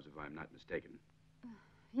surgical gloves, if I'm not mistaken.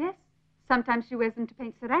 Yes. Sometimes she wears them to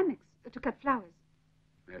paint ceramics, to cut flowers.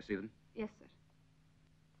 May I see them? Yes, sir.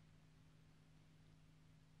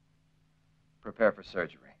 Prepare for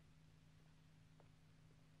surgery.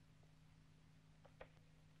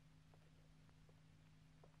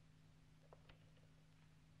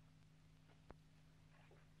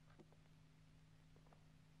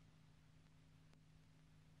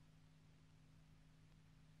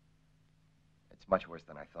 It's much worse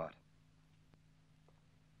than I thought.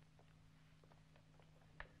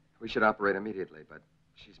 We should operate immediately, but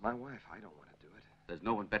she's my wife. I don't want to do it. There's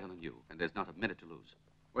no one better than you, and there's not a minute to lose.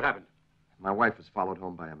 What happened? My wife was followed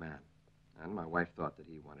home by a man, and my wife thought that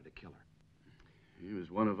he wanted to kill her. He was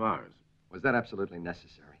one of ours. Was that absolutely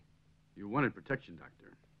necessary? You wanted protection,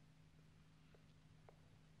 Doctor.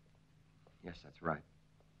 Yes, that's right.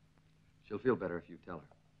 She'll feel better if you tell her.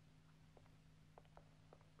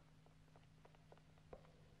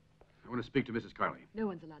 I want to speak to Mrs. Carley. No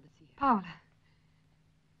one's allowed to see her. Paula,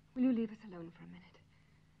 will you leave us alone for a minute?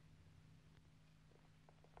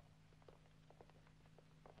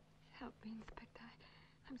 Help me, Inspector.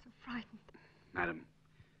 I'm so frightened. Madam,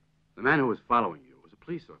 the man who was following you was a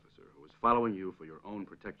police officer who was following you for your own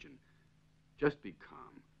protection. Just be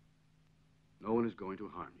calm. No one is going to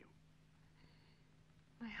harm you.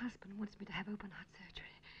 My husband wants me to have open heart surgery.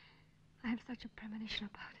 I have such a premonition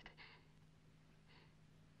about it.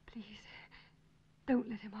 Please, don't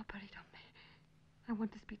let him operate on me. I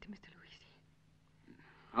want to speak to Mr. Luisi.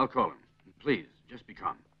 I'll call him. Please, just be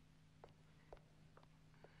calm.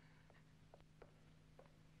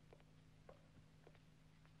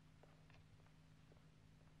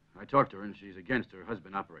 I talked to her, and she's against her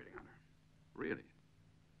husband operating on her. Really?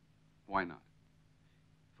 Why not?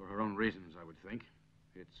 For her own reasons, I would think.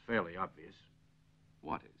 It's fairly obvious.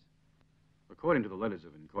 What is? According to the letters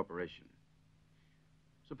of incorporation,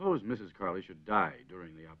 suppose Mrs. Carley should die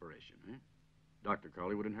during the operation, eh? Dr.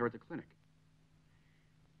 Carley would inherit the clinic.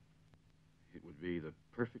 It would be the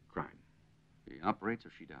perfect crime. He operates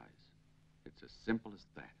or she dies. It's as simple as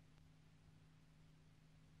that.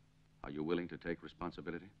 Are you willing to take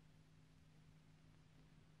responsibility?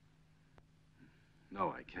 No,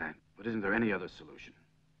 I can't. But isn't there any other solution?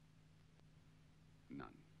 None.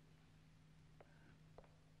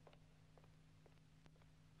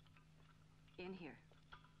 In here.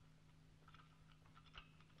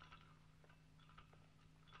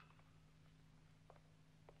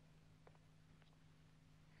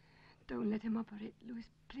 Don't let him operate, Louis.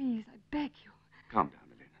 Please, I beg you. Calm down,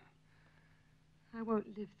 Elena. I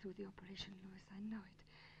won't live through the operation, Louis. I know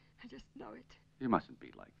it. I just know it. You mustn't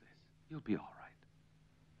be like this. You'll be all right.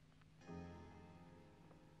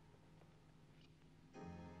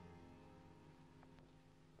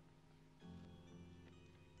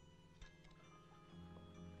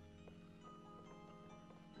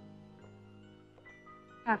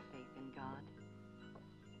 Have faith in God.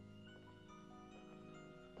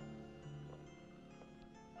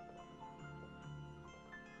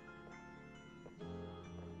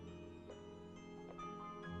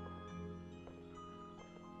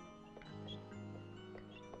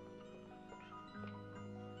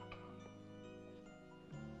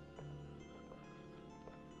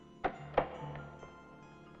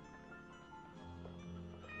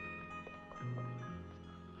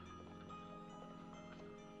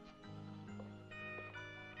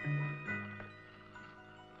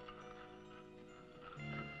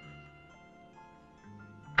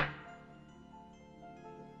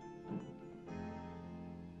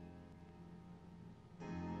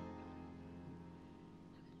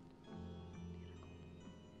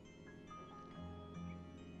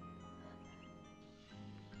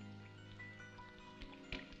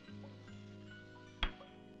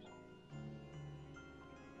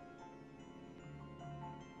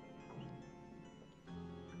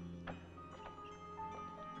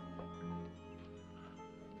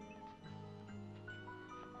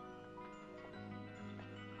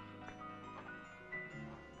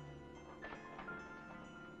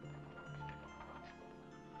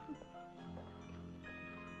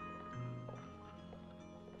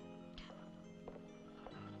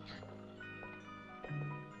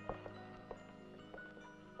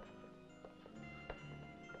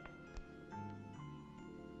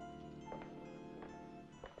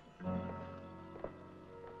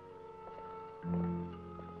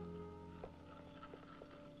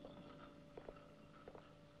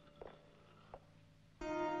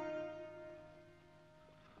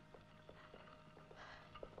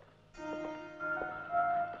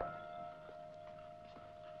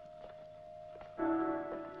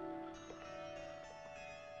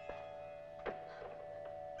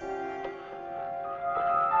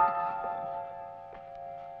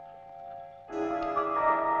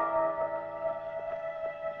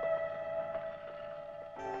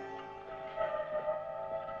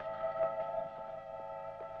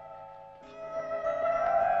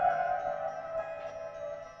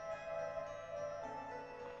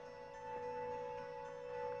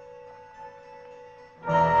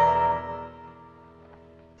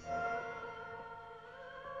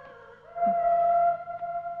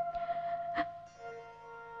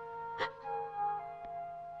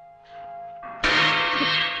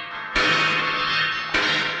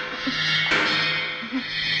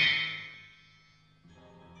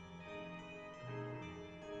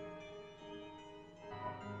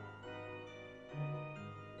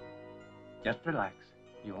 Just relax.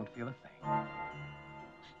 You won't feel a thing.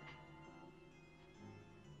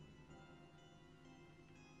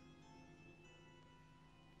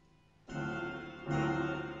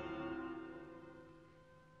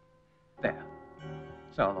 There.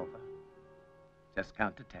 It's all over. Just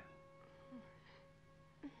count to 10.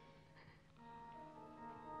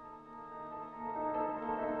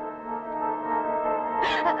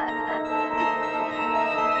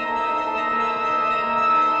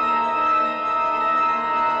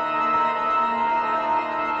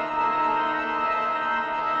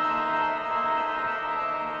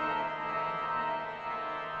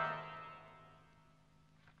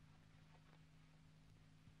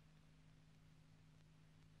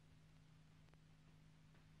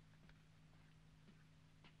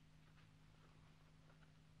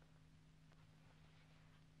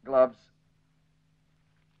 Gloves.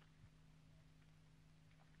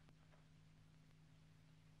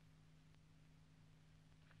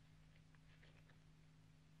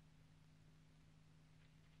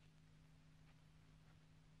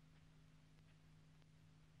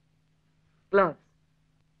 Gloves.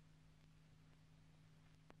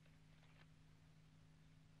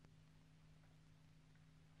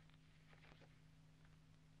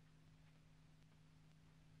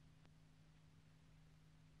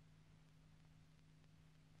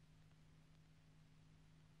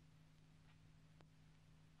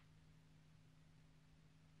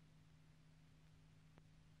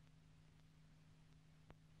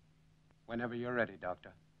 Whenever you're ready,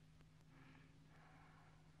 Doctor.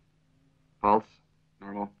 Pulse?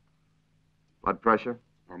 Normal. Blood pressure?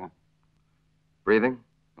 Normal. Breathing?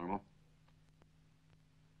 Normal.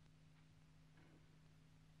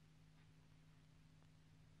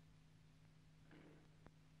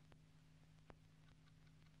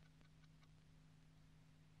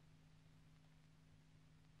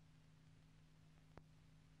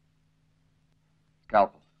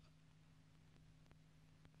 Scalpel.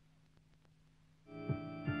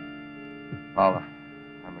 Paula,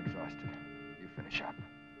 I'm exhausted. You finish up.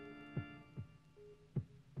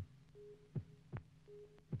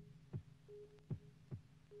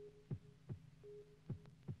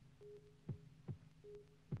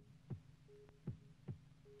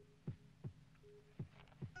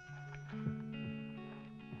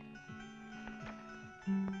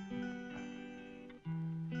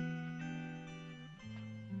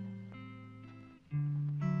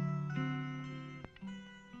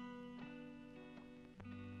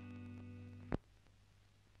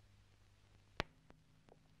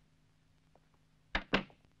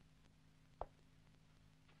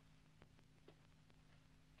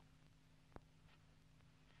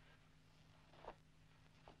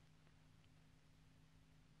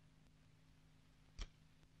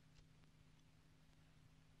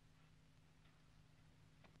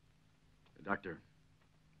 Doctor,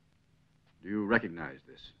 do you recognize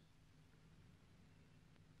this?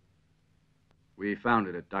 We found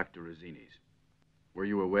it at Dr. Rizzini's. Were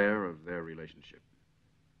you aware of their relationship?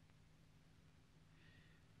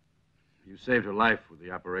 You saved her life with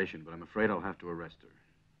the operation, but I'm afraid I'll have to arrest her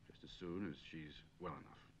just as soon as she's well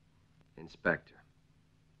enough. Inspector,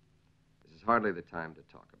 this is hardly the time to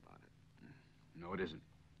talk about it. No, it isn't.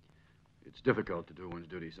 It's difficult to do one's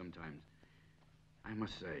duty sometimes. I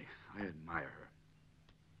must say, I admire her.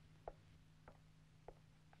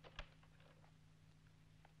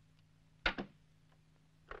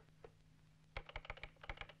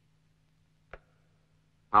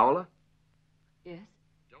 Paola? Yes?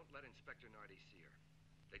 Don't let Inspector Nardi see her.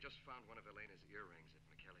 They just found one of Elena's earrings at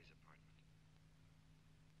Michele's apartment.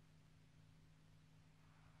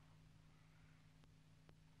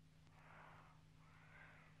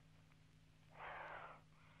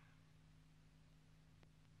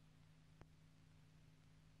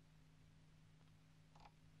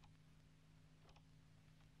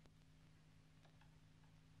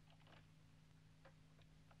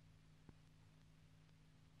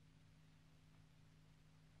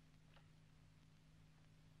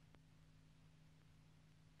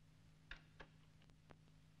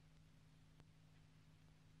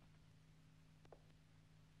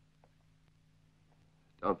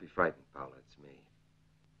 Don't be frightened, Paula. It's me.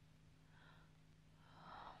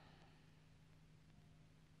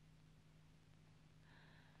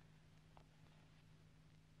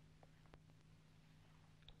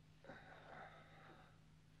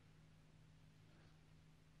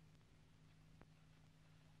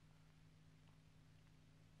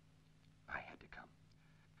 I had to come.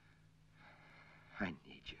 I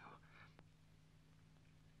need you.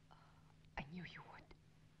 I knew you would.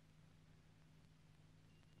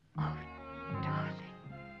 Oh, darling.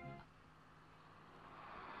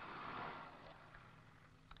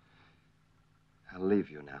 I'll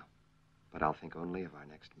leave you now, but I'll think only of our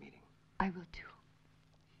next meeting. I will too.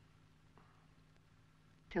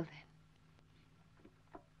 Till then.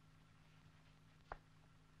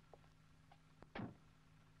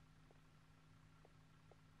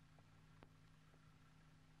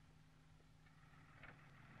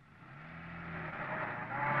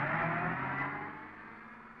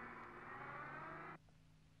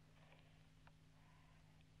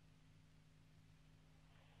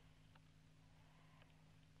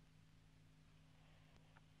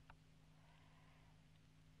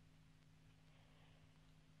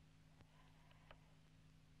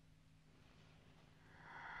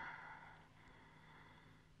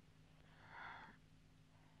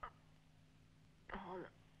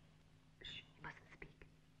 Shh, you mustn't speak.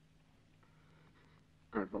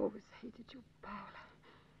 I've always hated you, Paula.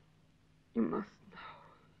 You must know.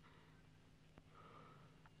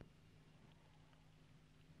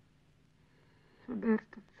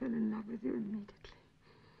 Roberto fell in love with you immediately.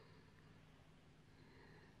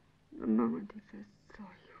 The moment he first saw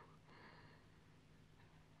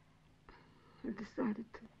you, I decided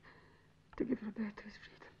to give Roberto his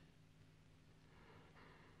freedom.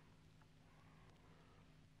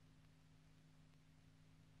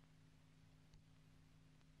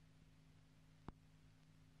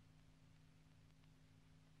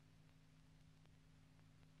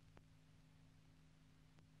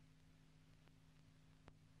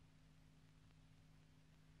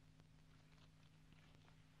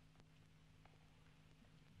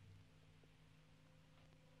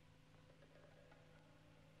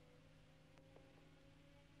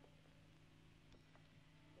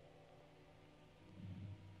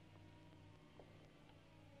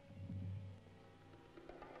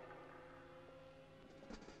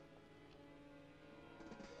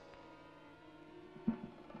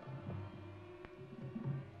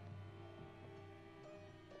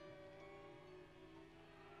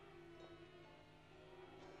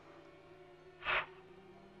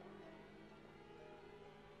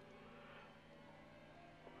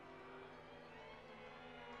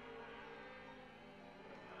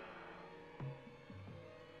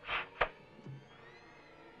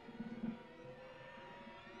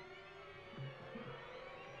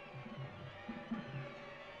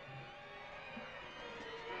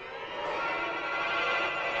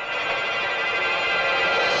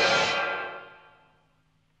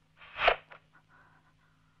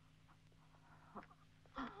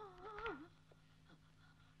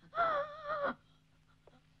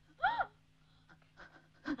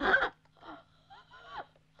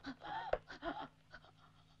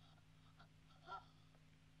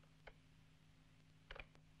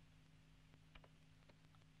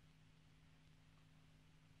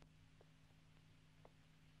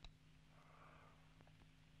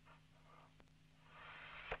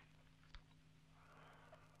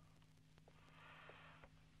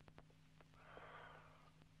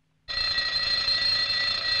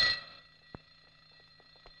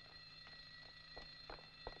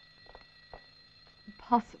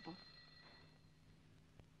 Impossible.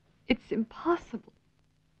 It's impossible.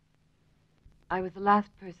 I was the last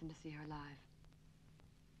person to see her alive.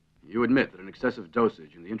 You admit that an excessive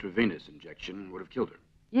dosage in the intravenous injection would have killed her.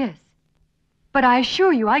 Yes. But I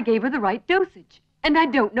assure you I gave her the right dosage. And I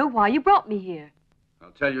don't know why you brought me here.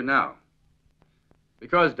 I'll tell you now.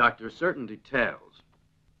 Because, Doctor, certain details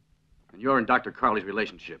in your and Dr. Carley's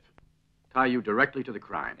relationship tie you directly to the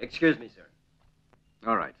crime. Excuse me, sir.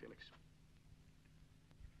 All right, Felix.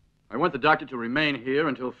 I want the doctor to remain here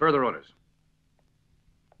until further orders.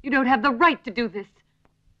 You don't have the right to do this.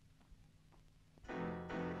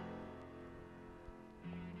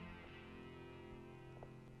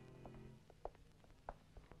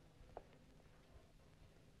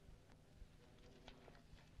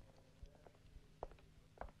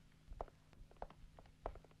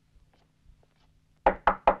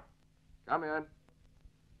 Come in.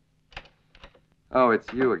 Oh,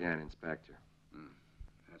 it's you again, Inspector.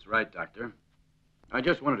 That's right, Doctor. I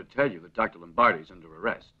just wanted to tell you that Dr. Lombardi's under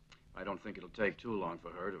arrest. I don't think it'll take too long for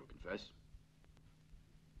her to confess.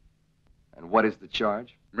 And what is the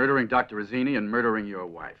charge? Murdering Dr. Rizzini and murdering your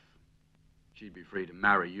wife. She'd be free to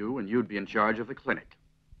marry you, and you'd be in charge of the clinic.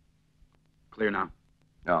 Clear now?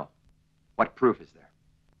 No. What proof is there?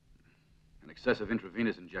 An excessive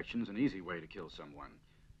intravenous injection's an easy way to kill someone.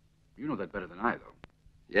 You know that better than I, though.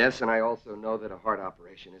 Yes, and I also know that a heart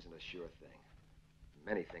operation isn't a sure thing.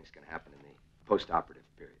 Many things can happen to me. post-operative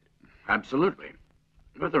period. Absolutely.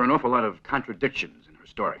 But there are an awful lot of contradictions in her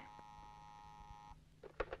story.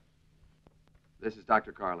 This is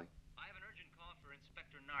Dr. Carley. I have an urgent call for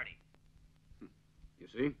Inspector Nardi. You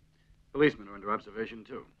see? Policemen are under observation,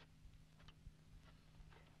 too.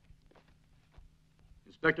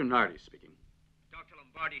 Inspector Nardi speaking. Dr.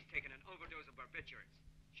 Lombardi's taken an overdose of barbiturates.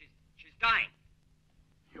 She's dying.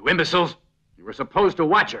 You imbeciles! You were supposed to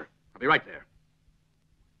watch her. I'll be right there.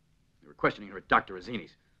 You were questioning her at Dr.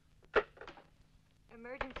 Azzini's.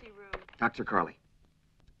 Emergency room. Dr. Carley,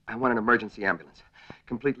 I want an emergency ambulance.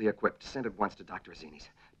 Completely equipped. Send it once to Dr. Azzini's.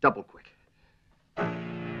 Double quick.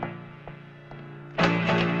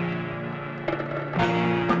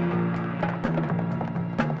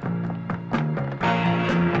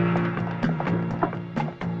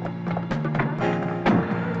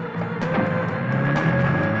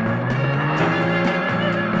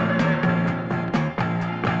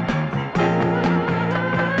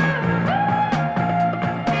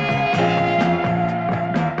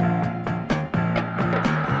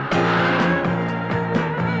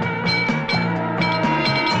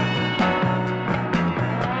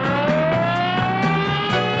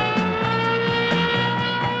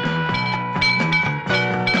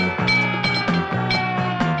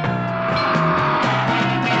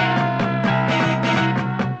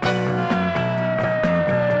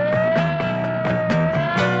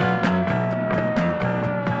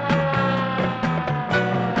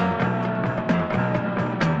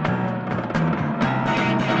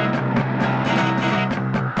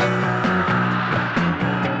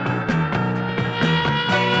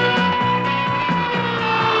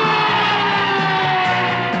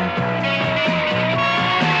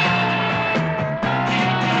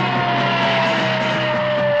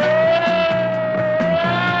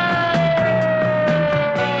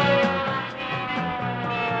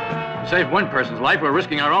 Save one person's life, we're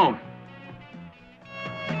risking our own.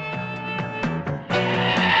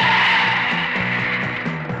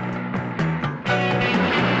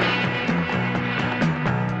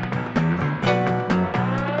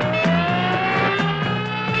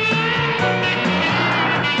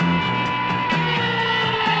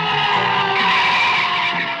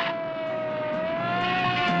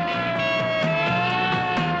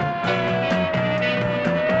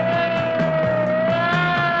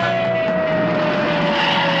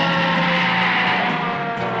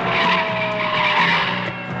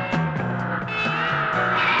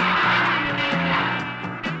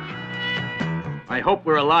 I hope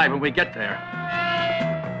we're alive when we get there.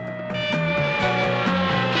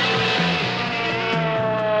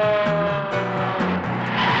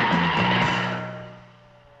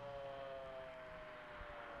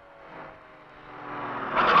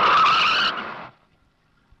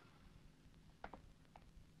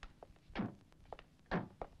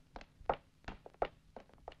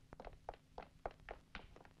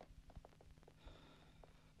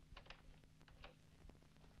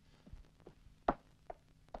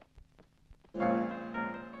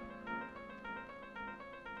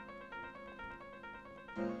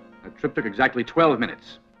 The trip took exactly 12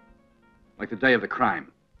 minutes. Like the day of the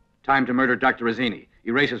crime. Time to murder Dr. Azzini,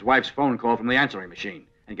 erase his wife's phone call from the answering machine,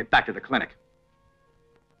 and get back to the clinic.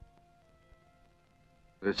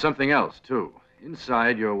 There's something else, too.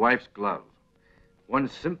 Inside your wife's glove. One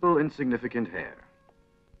simple, insignificant hair.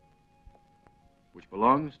 Which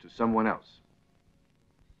belongs to someone else.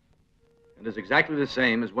 And is exactly the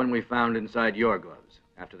same as one we found inside your gloves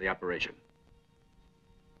after the operation.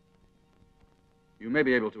 You may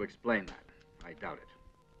be able to explain that. I doubt it.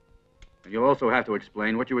 And you'll also have to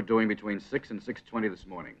explain what you were doing between 6 and 6:20 this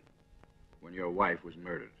morning, when your wife was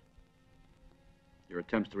murdered. Your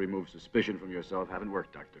attempts to remove suspicion from yourself haven't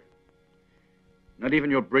worked, Doctor. Not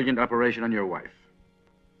even your brilliant operation on your wife.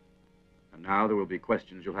 And now there will be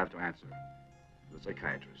questions you'll have to answer to the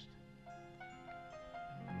psychiatrist.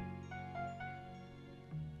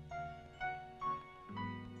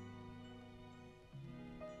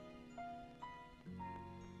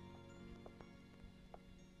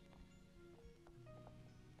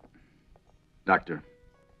 Doctor,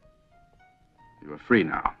 you are free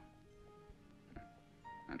now.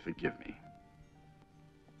 And forgive me.